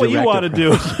very you know what you direct ought to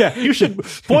do? approach. Yeah, you should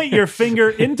point your finger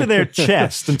into their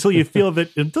chest until you feel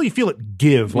it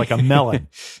give like a melon.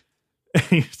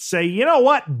 You say, you know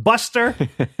what, Buster?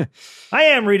 I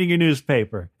am reading your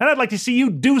newspaper, and I'd like to see you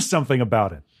do something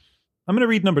about it. I'm going to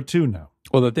read number 2 now.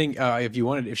 Well, the thing,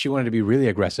 if she wanted to be really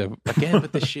aggressive, again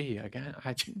with the she, again,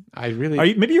 I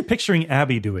really. Maybe you're picturing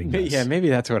Abby doing this. Yeah, maybe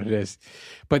that's what it is.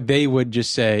 But they would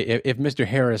just say, if Mr.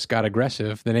 Harris got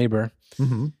aggressive, the neighbor,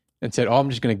 and said, "Oh, I'm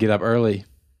just going to get up early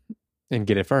and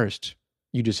get it first,"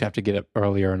 you just have to get up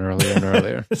earlier and earlier and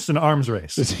earlier. It's an arms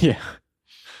race. Yeah.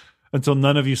 Until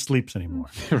none of you sleeps anymore.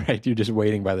 Right, you're just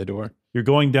waiting by the door. You're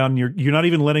going down. You're not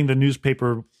even letting the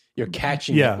newspaper. You're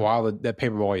catching it while that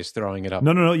paper boy is throwing it up.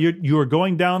 No. You are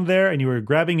going down there and you are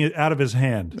grabbing it out of his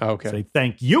hand. Okay. Say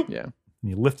thank you. Yeah.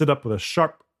 And you lift it up with a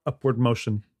sharp upward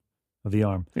motion of the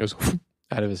arm. It goes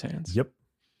out of his hands. Yep.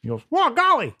 He goes, "Whoa,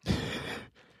 golly!"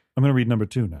 I'm going to read number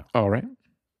 2 now. All right.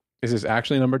 Is this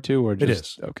actually number 2 or just? It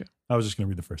is. Okay. I was just going to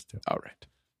read the first 2. All right.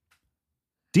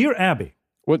 Dear Abby.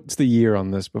 What's the year on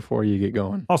this before you get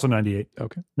going? Also 98.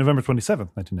 Okay. November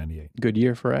 27th, 1998. Good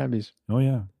year for Abby's. Oh,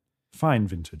 yeah. Fine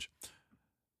vintage.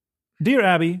 Dear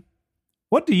Abby,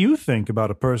 what do you think about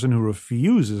a person who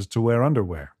refuses to wear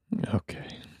underwear?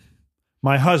 Okay.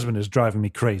 My husband is driving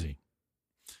me crazy.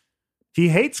 He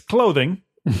hates clothing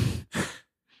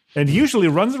and usually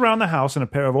runs around the house in a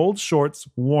pair of old shorts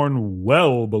worn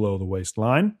well below the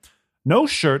waistline, no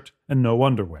shirt, and no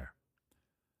underwear.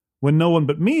 When no one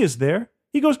but me is there,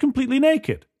 he goes completely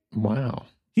naked. Wow.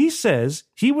 He says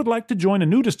he would like to join a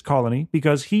nudist colony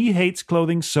because he hates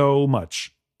clothing so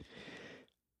much.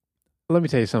 Let me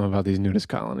tell you something about these nudist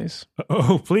colonies.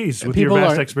 Oh, please, with your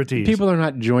vast expertise. People are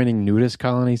not joining nudist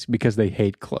colonies because they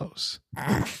hate clothes.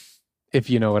 If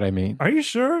you know what I mean. Are you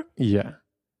sure? Yeah.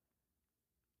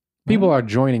 People are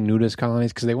joining nudist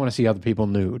colonies because they want to see other people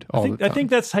nude all the time. I think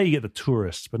that's how you get the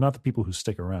tourists, but not the people who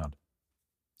stick around.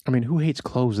 I mean, who hates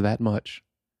clothes that much?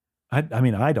 I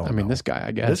don't know. This guy,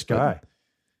 I guess. This guy.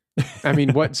 I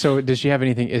mean, what? So does she have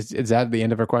anything? Is that the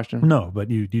end of her question? No,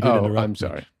 but you did interrupt. I'm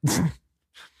sorry.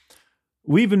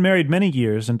 We've been married many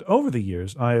years, and over the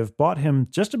years, I have bought him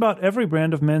just about every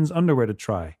brand of men's underwear to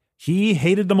try. He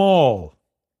hated them all.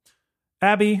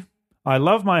 Abby, I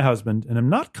love my husband, and am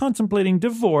not contemplating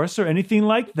divorce or anything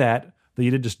like that, though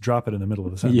you did just drop it in the middle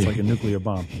of the sentence like a nuclear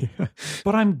bomb. Yeah.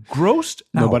 But I'm grossed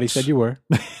out. Nobody said you were.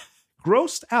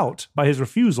 Grossed out by his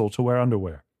refusal to wear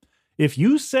underwear. If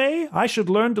you say I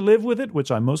should learn to live with it, which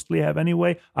I mostly have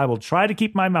anyway, I will try to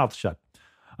keep my mouth shut.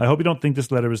 I hope you don't think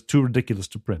this letter is too ridiculous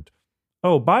to print.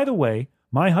 Oh, by the way,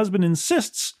 my husband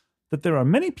insists that there are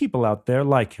many people out there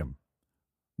like him.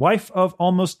 Wife of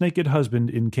almost naked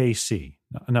husband in KC.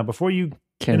 Now, before you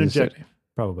Kansas interject, City.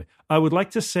 Probably, I would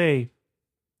like to say,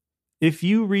 if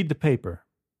you read the paper,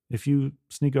 if you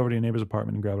sneak over to your neighbor's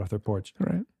apartment and grab it off their porch,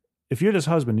 right? If you're this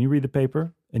husband, and you read the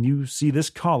paper and you see this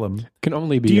column, can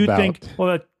only be. Do you about... think?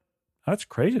 Well, that's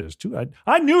crazy. There's two.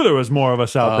 I knew there was more of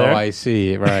us out there. Oh, I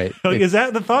see. Right. Is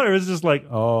that the thought, or is it just like,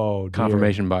 oh, dear.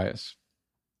 Confirmation bias?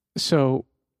 So,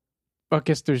 I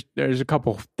guess there's a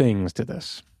couple things to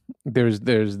this. There's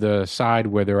the side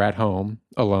where they're at home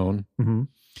alone,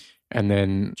 and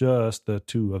then just the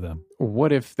two of them.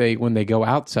 What if when they go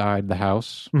outside the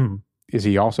house? Is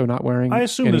he also not wearing? I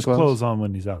assume there's clothes on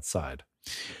when he's outside.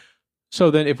 So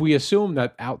then, if we assume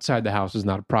that outside the house is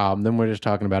not a problem, then we're just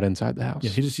talking about inside the house.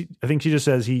 Yeah, I think she just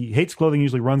says he hates clothing.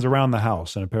 Usually runs around the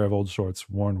house in a pair of old shorts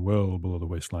worn well below the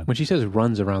waistline. When she says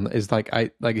runs around, is like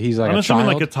he's like I'm a assuming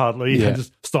child? like a toddler. Yeah,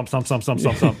 just stomp.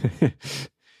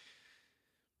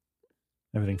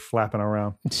 Everything flapping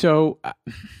around. So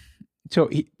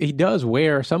he does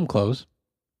wear some clothes.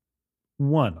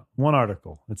 One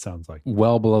article, it sounds like.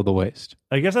 Well below the waist.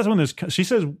 I guess that's when there's, she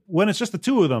says, when it's just the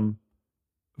two of them,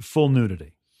 full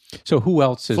nudity. So who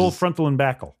else is... Full frontal and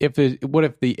backle. What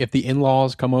if the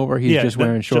in-laws come over, he's just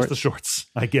wearing shorts? Just the shorts,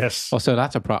 I guess. Well, so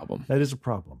that's a problem. That is a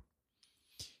problem.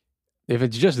 If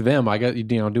it's just them, I guess,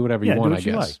 do whatever you want, I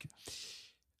guess.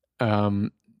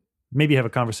 Like. Maybe have a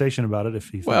conversation about it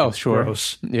if you think it's sure.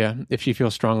 gross. Yeah, if she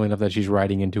feels strongly enough that she's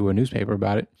writing into a newspaper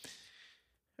about it.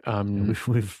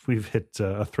 We've hit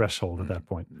a threshold at that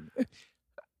point.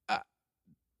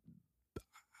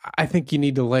 I think you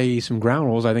need to lay some ground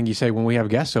rules. I think you say when we have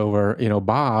guests over,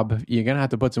 Bob, you're gonna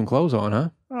have to put some clothes on, huh?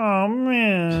 Oh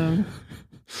man,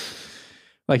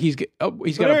 like he's got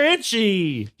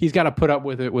itchy. He's got to put up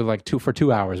with it with for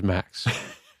 2 hours max.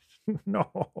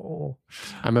 No,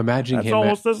 I'm imagining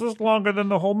him. This is longer than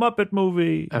the whole Muppet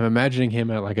movie. I'm imagining him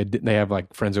at they have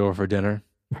friends over for dinner,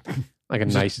 like a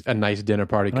nice dinner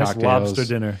party, nice cocktails, lobster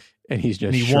dinner, and he's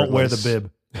just he won't wear the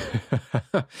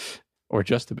bib, or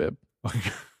just the bib.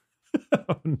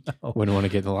 Oh, no. Wouldn't want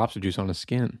to get the lobster juice on his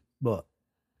skin. But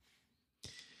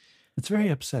it's very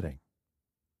upsetting.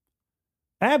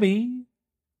 Abby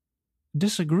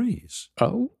disagrees.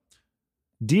 Oh?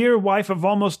 Dear wife of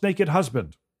almost naked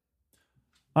husband,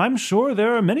 I'm sure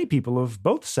there are many people of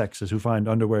both sexes who find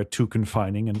underwear too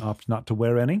confining and opt not to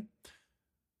wear any.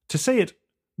 To say it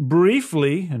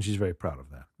briefly, and she's very proud of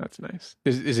that. That's nice.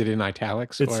 Is it in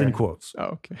italics? It's in quotes. Oh,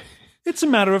 okay. It's a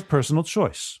matter of personal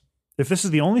choice. If this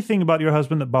is the only thing about your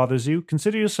husband that bothers you,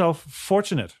 consider yourself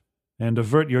fortunate and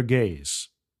avert your gaze.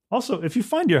 Also, if you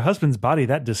find your husband's body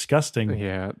that disgusting,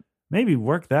 maybe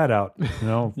work that out.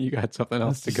 You got something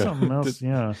else to go. Something else,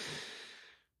 yeah.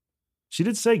 She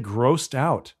did say grossed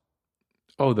out.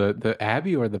 Oh, the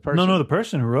Abby or the person? No, the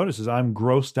person who wrote it says, I'm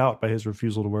grossed out by his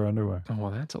refusal to wear underwear. Oh,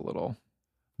 well, that's a little...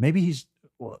 Maybe he's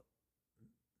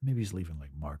leaving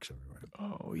marks everywhere.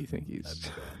 Oh, you think he's...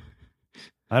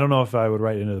 I don't know if I would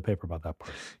write into the paper about that part.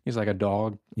 He's like a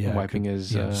dog wiping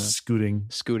his... scooting.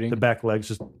 The back legs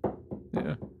just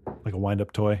like a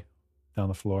wind-up toy down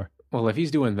the floor. Well, if he's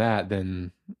doing that,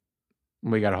 then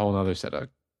we got a whole other set of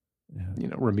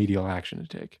remedial action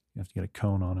to take. You have to get a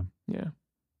cone on him. Yeah.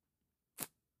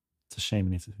 It's a shame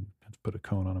he needs to put a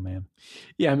cone on a man.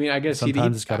 Yeah, I mean, I guess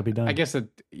sometimes it's got to be done. I guess that,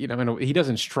 he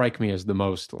doesn't strike me as the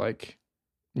most,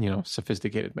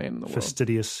 sophisticated man in the world.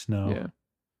 Fastidious, no. Yeah.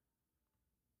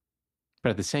 But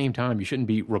at the same time, you shouldn't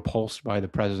be repulsed by the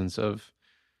presence of...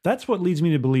 That's what leads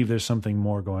me to believe there's something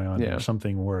more going on here,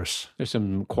 something worse. There's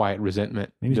some quiet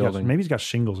resentment building. Maybe he's got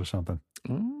shingles or something.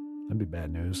 That'd be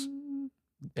bad news.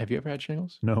 Have you ever had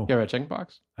shingles? No. You ever had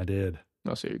chickenpox? I did.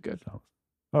 No, so you're good.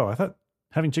 Oh, I thought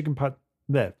having chickenpox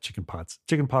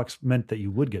meant that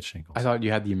you would get shingles. I thought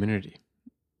you had the immunity.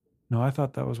 No, I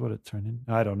thought that was what it turned in.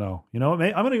 I don't know. I'm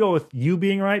going to go with you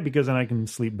being right because then I can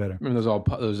sleep better. Remember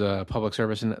those public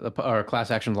service or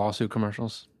class action lawsuit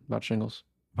commercials about shingles?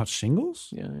 About shingles?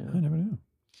 Yeah. I never knew.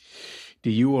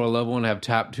 Do you or a loved one have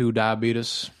type 2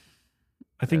 diabetes?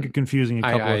 I think you're confusing a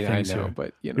couple of things I know, here.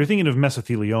 But you're thinking of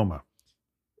mesothelioma.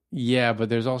 Yeah, but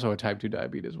there's also a type 2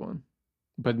 diabetes one.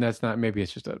 But that's not, maybe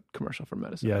it's just a commercial for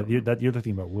medicine. Yeah, you're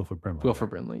thinking about Wilford Brimley. Wilford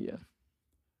Brimley, yeah.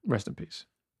 Rest in peace.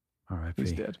 R.I.P.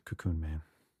 He's dead. Cocoon Man.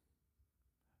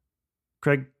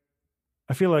 Craig,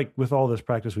 I feel like with all this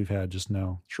practice we've had just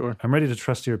now, sure, I'm ready to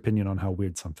trust your opinion on how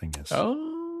weird something is.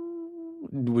 Oh,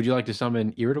 would you like to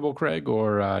summon irritable Craig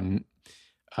or? No,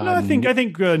 I think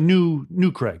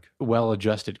new Craig,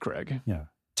 well-adjusted Craig. Yeah,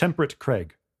 temperate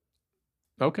Craig.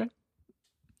 Okay,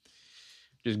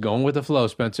 just going with the flow,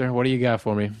 Spencer. What do you got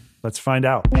for me? Let's find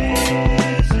out.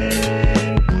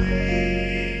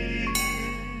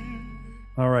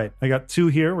 All right. I got 2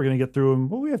 here. We're going to get through them.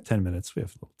 Well, we have 10 minutes. We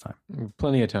have a little time.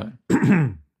 Plenty of time.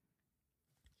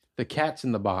 The cat's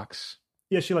in the box.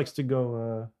 Yeah, she likes to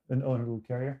go in her little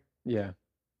carrier. Yeah.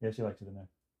 Yeah, she likes it in there.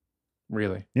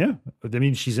 Really? Yeah. I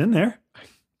mean, she's in there.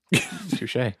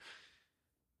 Touche. I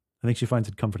think she finds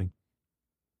it comforting.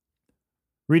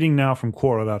 Reading now from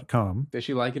Quora.com. Does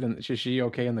she like it? Is she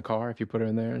okay in the car if you put her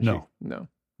in there? No. No.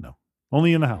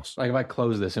 Only in the house. Like if I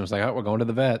close this and was like, we're going to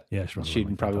the vet. Yeah, she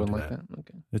probably wouldn't like that.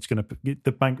 Okay. It's gonna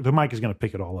the mic is gonna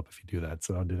pick it all up if you do that.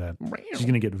 So I'll do that. She's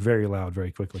gonna get very loud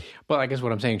very quickly. But I guess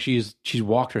what I'm saying, she's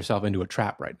walked herself into a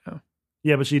trap right now.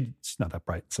 Yeah, but she's not that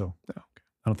bright, so I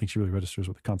don't think she really registers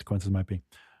what the consequences might be.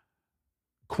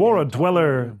 Quora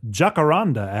dweller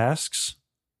Jacaranda asks,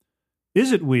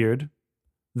 "Is it weird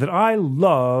that I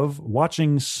love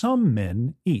watching some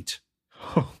men eat?"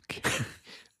 Okay.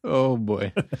 Oh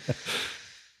boy.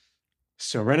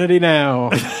 Serenity now.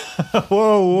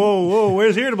 Whoa.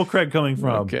 Where's Irritable Craig coming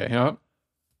from? Okay.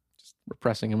 Just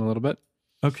repressing him a little bit.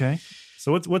 Okay.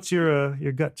 So what's your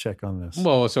gut check on this?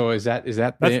 Well, so is that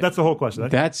that's the whole question?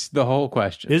 That's the whole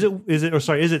question. Is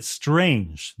it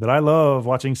strange that I love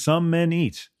watching some men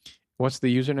eat? What's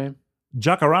the username?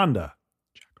 Jacaranda.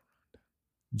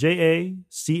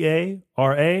 Jacaranda.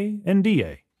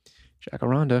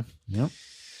 Jacaranda. Yep.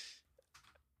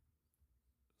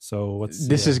 So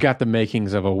this has got the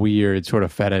makings of a weird sort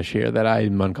of fetish here that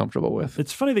I'm uncomfortable with.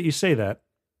 It's funny that you say that.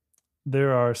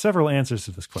 There are several answers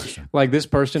to this question. Like this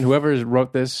person, whoever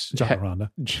wrote this,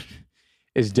 Jacaranda,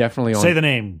 is definitely on. Say the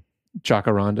name.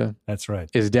 Jacaranda. That's right.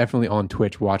 Is definitely on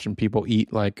Twitch watching people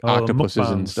eat like octopuses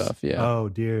and stuff. Yeah. Oh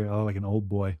dear. Oh, like an old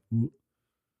boy. You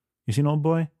seen Old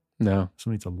Boy? No.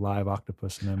 Somebody eats a live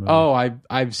octopus in that movie. Oh,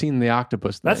 I've seen the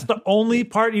octopus thing. That's the only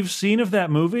part you've seen of that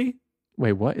movie?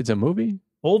 Wait, what? It's a movie?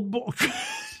 Old Boy.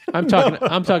 I'm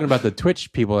talking about the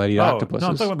Twitch people that eat octopuses. No,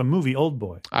 I'm talking about the movie Old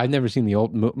Boy. I've never seen the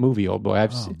old movie Old Boy.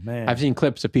 I've seen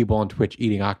clips of people on Twitch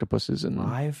eating octopuses and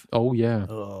live. Oh yeah.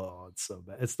 Oh, it's so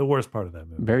bad. It's the worst part of that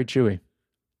movie. Very chewy.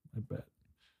 I bet.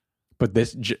 But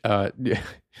this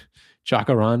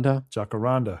Jacaranda,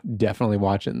 definitely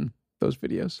watching those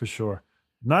videos for sure.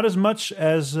 Not as much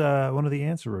as one of the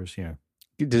answerers here.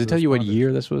 Does it tell you what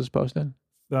year this was posted?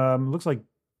 Looks like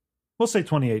we'll say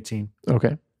 2018.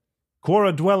 Okay.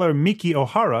 Quora dweller Miki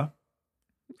Ohara,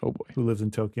 oh boy, who lives in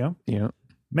Tokyo,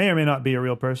 may or may not be a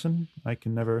real person. I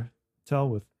can never tell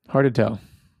with hard to tell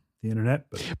the internet.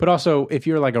 But also, if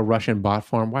you're like a Russian bot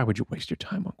farm, why would you waste your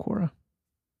time on Quora?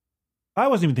 I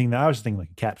wasn't even thinking that. I was just thinking like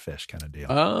a catfish kind of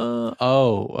deal.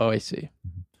 I see.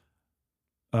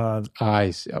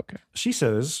 I see. Okay. She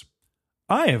says,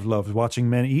 I have loved watching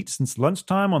men eat since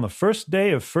lunchtime on the first day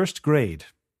of first grade.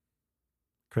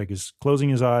 Craig is closing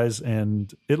his eyes,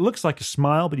 and it looks like a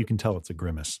smile, but you can tell it's a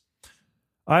grimace.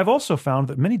 I have also found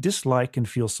that many dislike and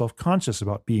feel self-conscious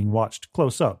about being watched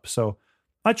close up, so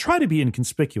I try to be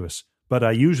inconspicuous, but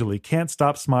I usually can't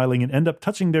stop smiling and end up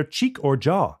touching their cheek or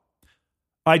jaw.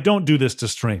 I don't do this to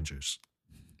strangers.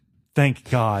 Thank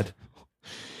God.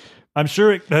 I'm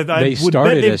sure I bet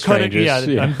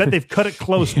they've cut it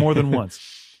close more than once.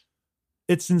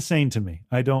 It's insane to me.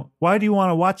 Why do you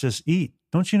want to watch us eat?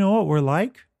 Don't you know what we're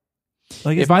like?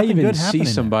 If I even see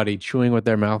somebody chewing with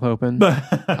their mouth open,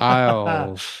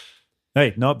 I'll...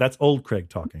 Hey, no, that's old Craig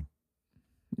talking.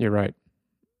 You're right.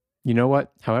 You know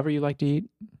what? However you like to eat,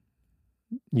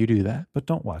 you do that. But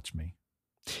don't watch me.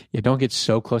 Yeah, don't get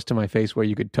so close to my face where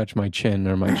you could touch my chin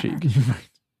or my cheek.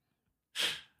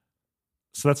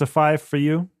 So that's a 5 for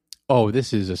you? Oh,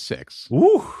 this is a 6.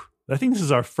 Ooh, I think this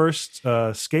is our first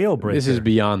scale breaker. This is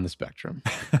beyond the spectrum.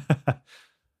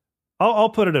 I'll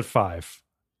put it at 5.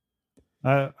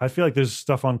 I feel like there's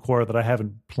stuff on Quora that I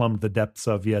haven't plumbed the depths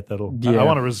of yet. I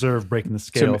want to reserve breaking the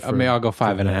scale. So, I'll go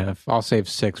 5.5. I'll save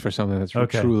 6 for something that's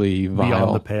truly vile.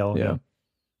 Beyond the pale. Yeah.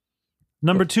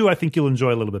 Number 2, I think you'll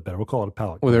enjoy a little bit better. We'll call it a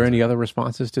palate. Were there any other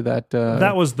responses to that?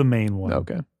 That was the main one.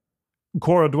 Okay.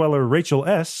 Quora dweller Rachel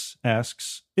S.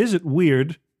 asks, is it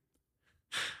weird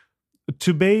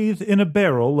to bathe in a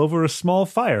barrel over a small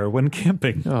fire when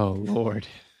camping? Oh, Lord.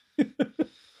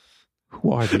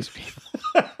 Who are these people?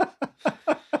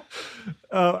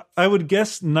 I would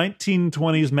guess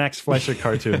 1920s Max Fleischer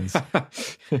cartoons.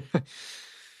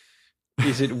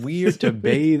 Is it weird to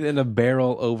bathe in a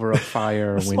barrel over a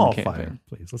fire when small camping? Fire,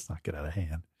 please. Let's not get out of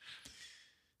hand.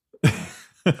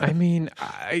 I mean,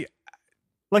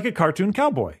 like a cartoon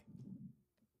cowboy.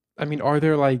 I mean, are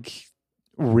there like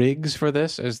rigs for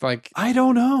this? As like, I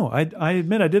don't know. I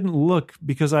admit I didn't look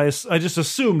because I just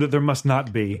assumed that there must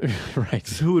not be. Right.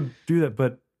 Who would do that?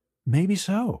 But maybe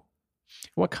so.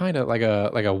 What kind of like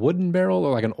a wooden barrel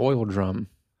or like an oil drum?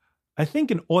 I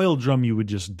think an oil drum you would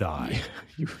just die.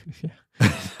 Yeah.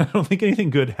 I don't think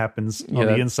anything good happens on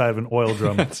the inside of an oil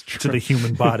drum to the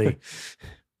human body,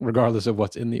 regardless of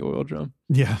what's in the oil drum.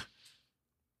 Yeah.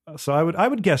 So I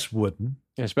would guess wooden,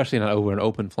 especially not over an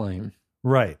open flame.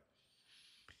 Right.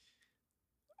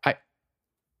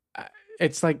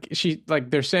 It's like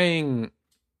they're saying.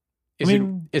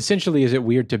 Is it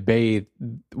weird to bathe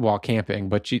while camping?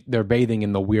 But they're bathing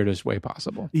in the weirdest way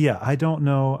possible. Yeah, I don't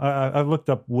know. I've looked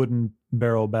up wooden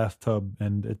barrel bathtub,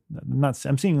 and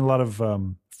I'm seeing a lot of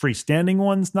freestanding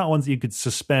ones, not ones that you could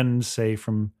suspend, say,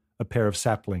 from a pair of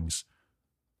saplings.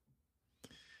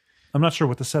 I'm not sure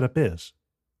what the setup is.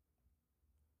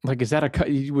 Like, is that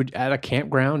you would at a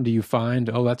campground? Do you find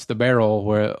that's the barrel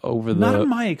where over the not in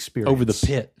my experience over the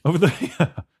pit over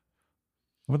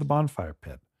the bonfire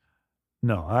pit?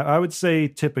 No, I would say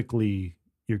typically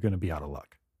you're going to be out of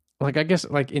luck. Like, I guess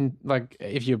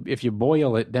if you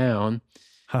boil it down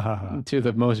to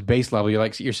the most base level,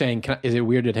 you're saying, is it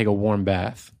weird to take a warm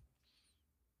bath?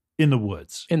 in the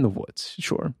woods. In the woods,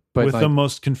 sure. But with the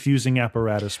most confusing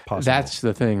apparatus possible. That's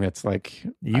the thing that's like...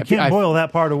 You can't boil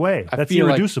that part away. That's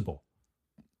irreducible.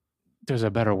 Like there's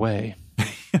a better way.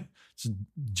 Just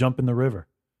jump in the river.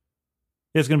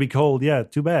 It's going to be cold. Yeah,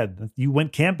 too bad. You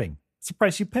went camping. It's the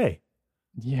price you pay.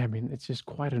 Yeah, I mean, it's just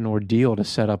quite an ordeal to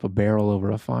set up a barrel over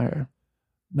a fire.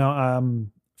 Now,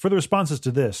 for the responses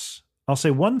to this, I'll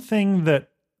say one thing that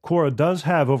Quora does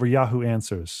have over Yahoo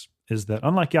Answers is that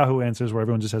unlike Yahoo Answers where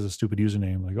everyone just has a stupid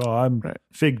username, like, oh, I'm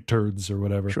Fig Turds or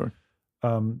whatever. Sure.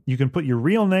 You can put your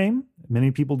real name.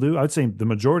 Many people do. I would say the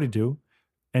majority do.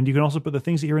 And you can also put the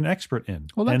things that you're an expert in.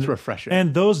 Well, that's refreshing.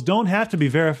 And those don't have to be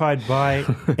verified by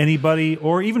anybody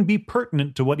or even be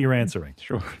pertinent to what you're answering.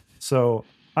 Sure. So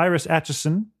Iris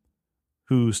Atchison,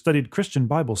 who studied Christian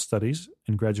Bible studies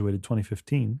and graduated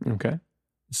 2015,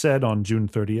 said on June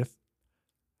 30th,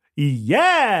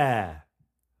 yeah,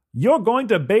 you're going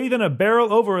to bathe in a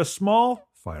barrel over a small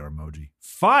fire emoji.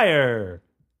 Fire!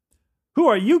 Who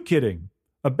are you kidding?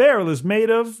 A barrel is made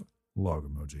of log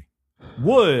emoji.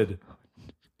 Wood.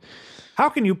 How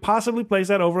can you possibly place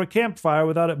that over a campfire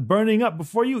without it burning up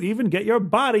before you even get your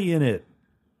body in it?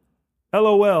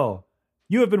 LOL.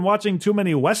 You have been watching too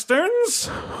many Westerns?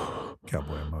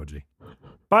 Cowboy emoji.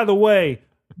 By the way,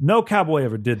 no cowboy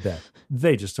ever did that.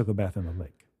 They just took a bath in the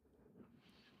lake.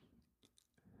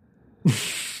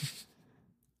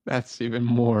 That's even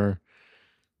more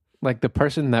like the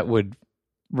person that would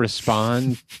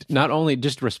respond, not only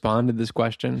just respond to this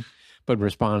question, but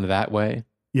respond that way.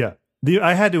 Yeah.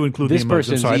 I had to include this the emoji.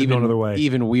 person's So I didn't go another way.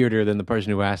 Even weirder than the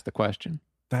person who asked the question.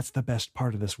 That's the best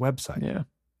part of this website. Yeah.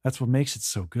 That's what makes it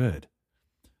so good.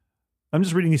 I'm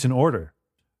just reading these in order.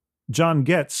 John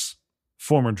Getz,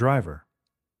 former driver,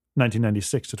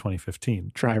 1996 to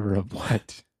 2015. Driver of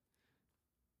what?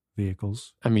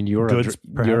 Vehicles. I mean, you're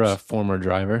a former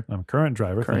driver. I'm a current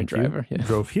driver. Current driver, yeah.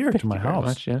 Drove here to my house.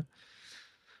 Much, yeah.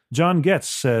 John Getz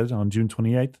said on June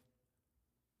 28th,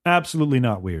 absolutely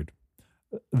not weird.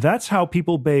 That's how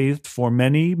people bathed for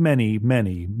many, many,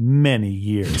 many, many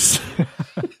years.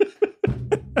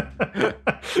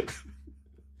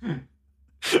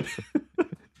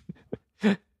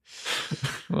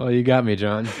 Well, you got me,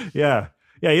 John. Yeah.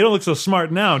 Yeah, you don't look so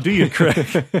smart now, do you, Craig?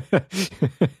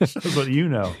 That's what you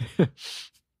know.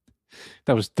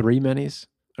 That was 3 minis?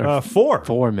 Or 4.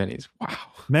 4 minis. Wow.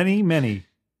 Many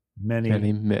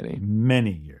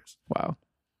years. Wow.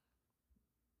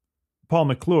 Paul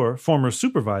McClure, former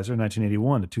supervisor,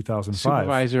 1981 to 2005.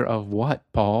 Supervisor of what,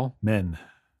 Paul? Men.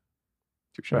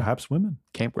 Sure. Perhaps women.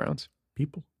 Campgrounds.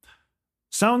 People.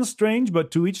 Sounds strange,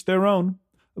 but to each their own.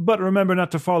 But remember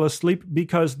not to fall asleep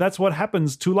because that's what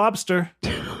happens to lobster.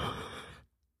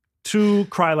 2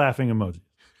 cry laughing emojis.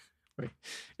 Wait,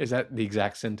 is that the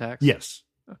exact syntax? Yes.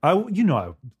 I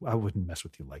wouldn't mess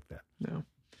with you like that. No.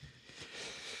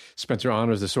 Spencer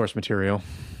honors the source material.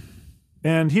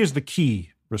 And here's the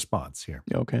key response here.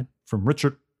 Okay. From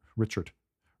Richard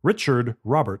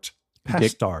Robert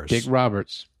Pastars. Dick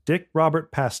Roberts. Dick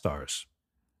Robert Pastars.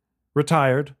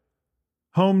 Retired.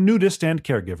 Home nudist and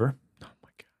caregiver. Oh my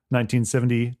God.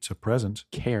 1970 to present.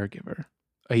 Caregiver.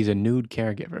 Oh, he's a nude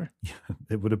caregiver.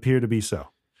 It would appear to be so.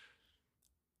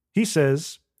 He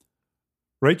says,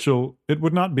 Rachel, it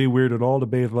would not be weird at all to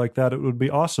bathe like that. It would be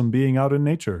awesome being out in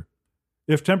nature.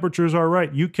 If temperatures are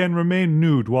right, you can remain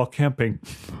nude while camping.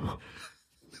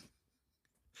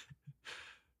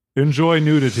 Enjoy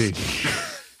nudity.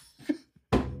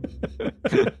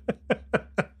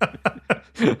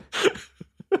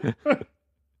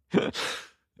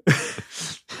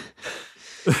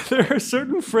 There are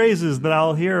certain phrases that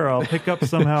I'll hear or I'll pick up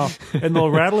somehow, and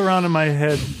they'll rattle around in my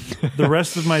head the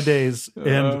rest of my days.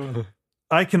 And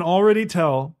I can already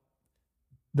tell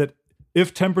that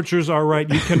if temperatures are right,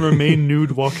 you can remain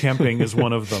nude while camping is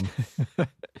one of them.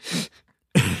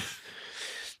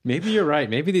 Maybe you're right.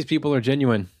 Maybe these people are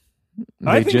genuine.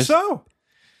 I think so.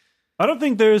 I don't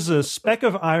think there's a speck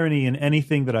of irony in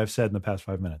anything that I've said in the past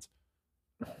 5 minutes.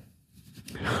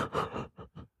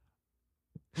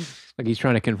 Like he's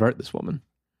trying to convert this woman.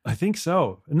 I think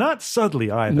so. Not subtly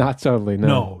either. Not subtly,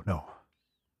 no. No.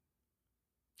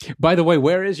 By the way,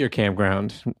 where is your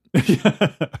campground?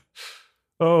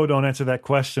 Oh, don't answer that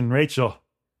question, Rachel.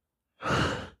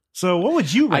 So what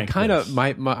would you rank? I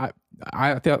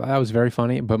thought that was very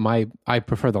funny, but I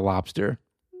prefer the lobster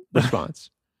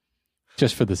response.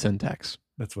 Just for the syntax.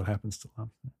 That's what happens to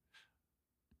lobster.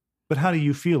 But how do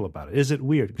you feel about it? Is it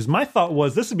weird? Because my thought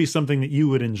was this would be something that you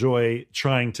would enjoy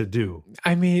trying to do.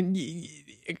 I mean,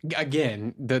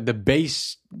 again, the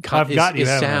base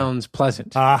sounds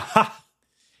pleasant. Aha.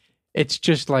 It's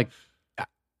just like,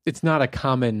 it's not a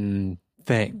common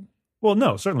thing. Well,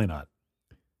 no, certainly not.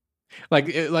 Like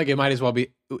it might as well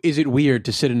be, is it weird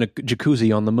to sit in a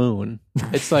jacuzzi on the moon?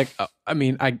 It's like, I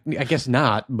mean, I guess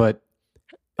not, but.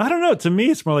 I don't know. To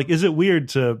me, it's more like, is it weird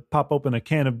to pop open a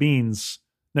can of beans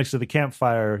next to the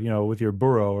campfire, with your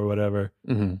burro or whatever,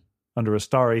 under a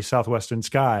starry southwestern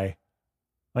sky?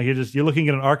 Like you're looking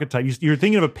at an archetype. You're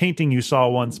thinking of a painting you saw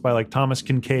once by like Thomas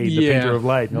Kincaid, the painter of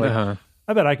light. And you're like,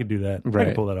 I bet I could do that. Right. I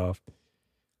could pull that off.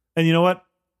 And you know what?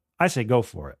 I say go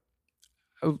for it.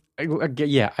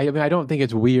 Yeah, I mean, I don't think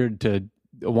it's weird to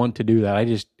want to do that. I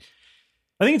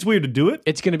think it's weird to do it.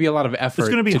 It's going to be a lot of effort. It's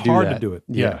going to be hard to do it.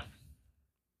 Yeah.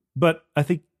 But I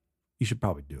think you should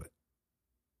probably do it.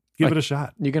 Give it a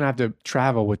shot. You're going to have to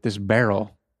travel with this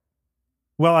barrel.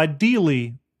 Well,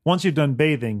 ideally, once you're done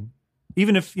bathing,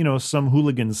 even if, some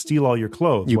hooligans steal all your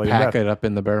clothes. You pack it up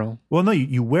in the barrel? Well, no,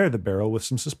 you wear the barrel with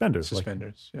some suspenders.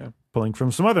 Yeah. Pulling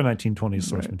from some other 1920s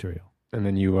source material. And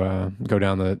then you go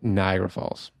down the Niagara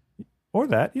Falls. Or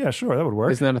that. Yeah, sure. That would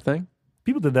work. Isn't that a thing?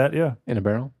 People did that, yeah. In a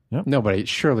barrel? Yep.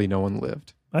 Surely no one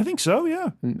lived. I think so, yeah.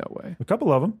 No way. A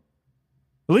couple of them.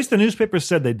 At least the newspapers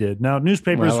said they did. Now,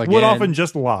 newspapers would often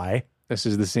just lie. This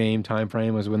is the same time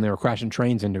frame as when they were crashing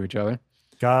trains into each other.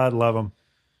 God love them.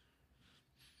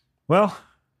 Well,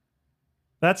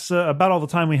 that's about all the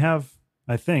time we have,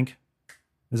 I think.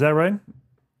 Is that right?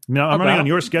 I'm running on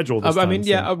your schedule this time.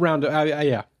 Around.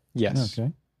 Yeah. Yes.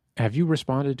 Okay. Have you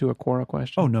responded to a Quora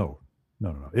question? Oh, no.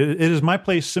 No. It is my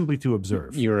place simply to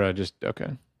observe. You're just,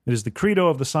 okay. It is the credo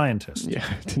of the scientist. Yeah,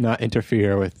 to not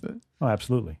interfere with it. Oh,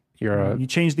 absolutely. You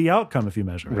change the outcome if you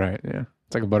measure it. Right, yeah.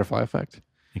 It's like a butterfly effect.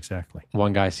 Exactly.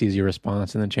 One guy sees your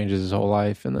response and then changes his whole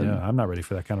life. And then I'm not ready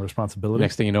for that kind of responsibility.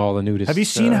 Next thing you know, all the nudists. Have you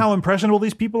seen how impressionable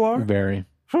these people are? Very.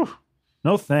 Whew.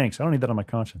 No thanks. I don't need that on my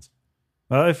conscience.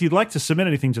 If you'd like to submit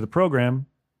anything to the program,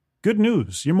 good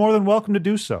news. You're more than welcome to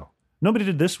do so. Nobody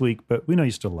did this week, but we know you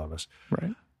still love us.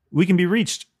 Right. We can be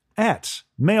reached at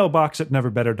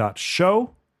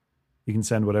mailbox@neverbetter.show. You can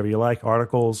send whatever you like,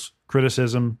 articles,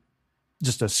 criticism,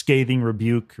 just a scathing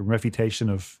rebuke, refutation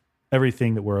of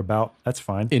everything that we're about. That's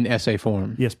fine. In essay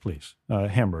form. Yes, please.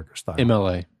 Hamburger style.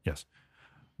 MLA. Yes.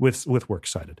 With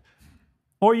works cited.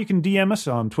 Or you can DM us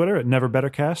on Twitter at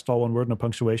NeverBetterCast, all one word, no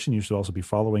punctuation. You should also be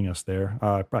following us there.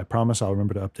 I promise I'll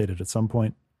remember to update it at some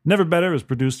point. Never Better is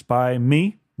produced by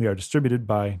me. We are distributed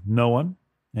by no one.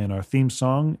 And our theme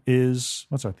song is...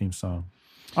 What's our theme song?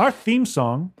 Our theme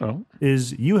song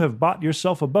is You Have Bought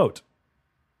Yourself a Boat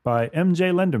by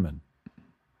MJ Lenderman.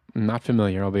 Not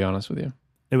familiar, I'll be honest with you.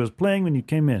 It was playing when you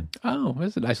came in. Oh,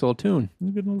 it's a nice little tune. It's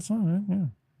a good little song, right? Yeah.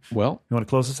 Well... You want to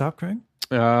close this out, Craig?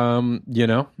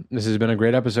 This has been a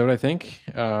great episode, I think.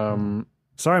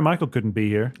 Sorry Michael couldn't be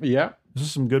here. Yeah. This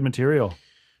is some good material.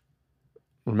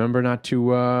 Remember not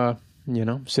to,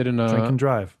 sit in a... Drink and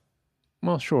drive.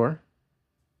 Well, sure.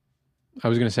 I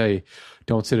was going to say,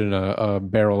 don't sit in a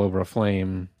barrel over a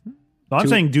flame. No, I'm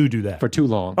saying do that. For too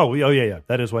long. Oh, yeah.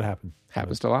 That is what happened.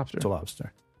 Happens to lobster. To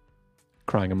lobster.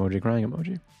 Crying emoji, crying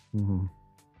emoji. Mm-hmm.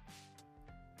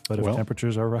 But if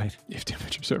temperatures are right. If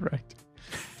temperatures are right.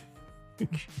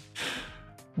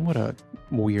 What a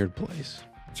weird place.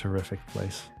 Terrific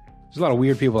place. There's a lot of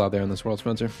weird people out there in this world,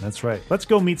 Spencer. That's right. Let's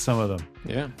go meet some of them.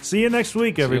 Yeah. See you next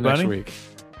week, everybody. See you next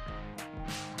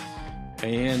week.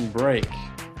 And break.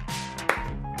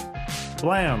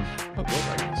 Blam. What was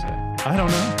I going to say? I don't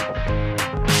know. Yeah.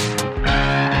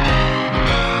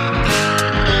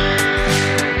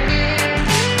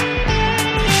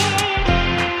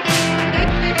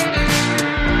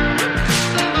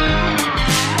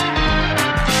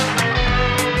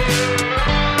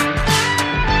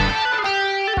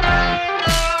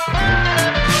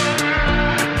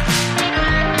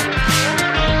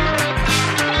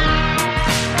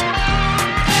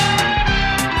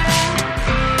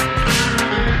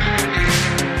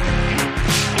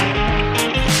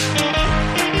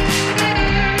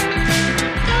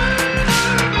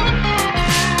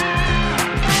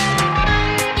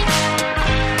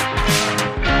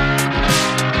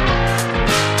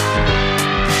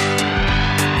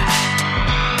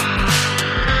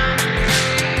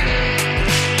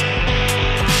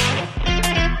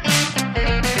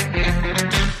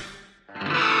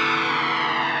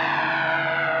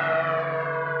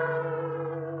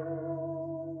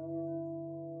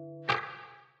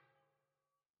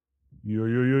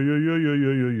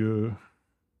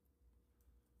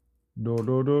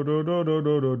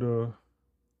 Do.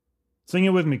 Sing it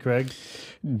with me, Craig.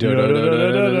 Didn't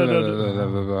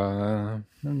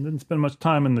spend much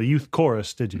time in the youth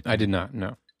chorus, did you? I did not,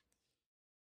 no.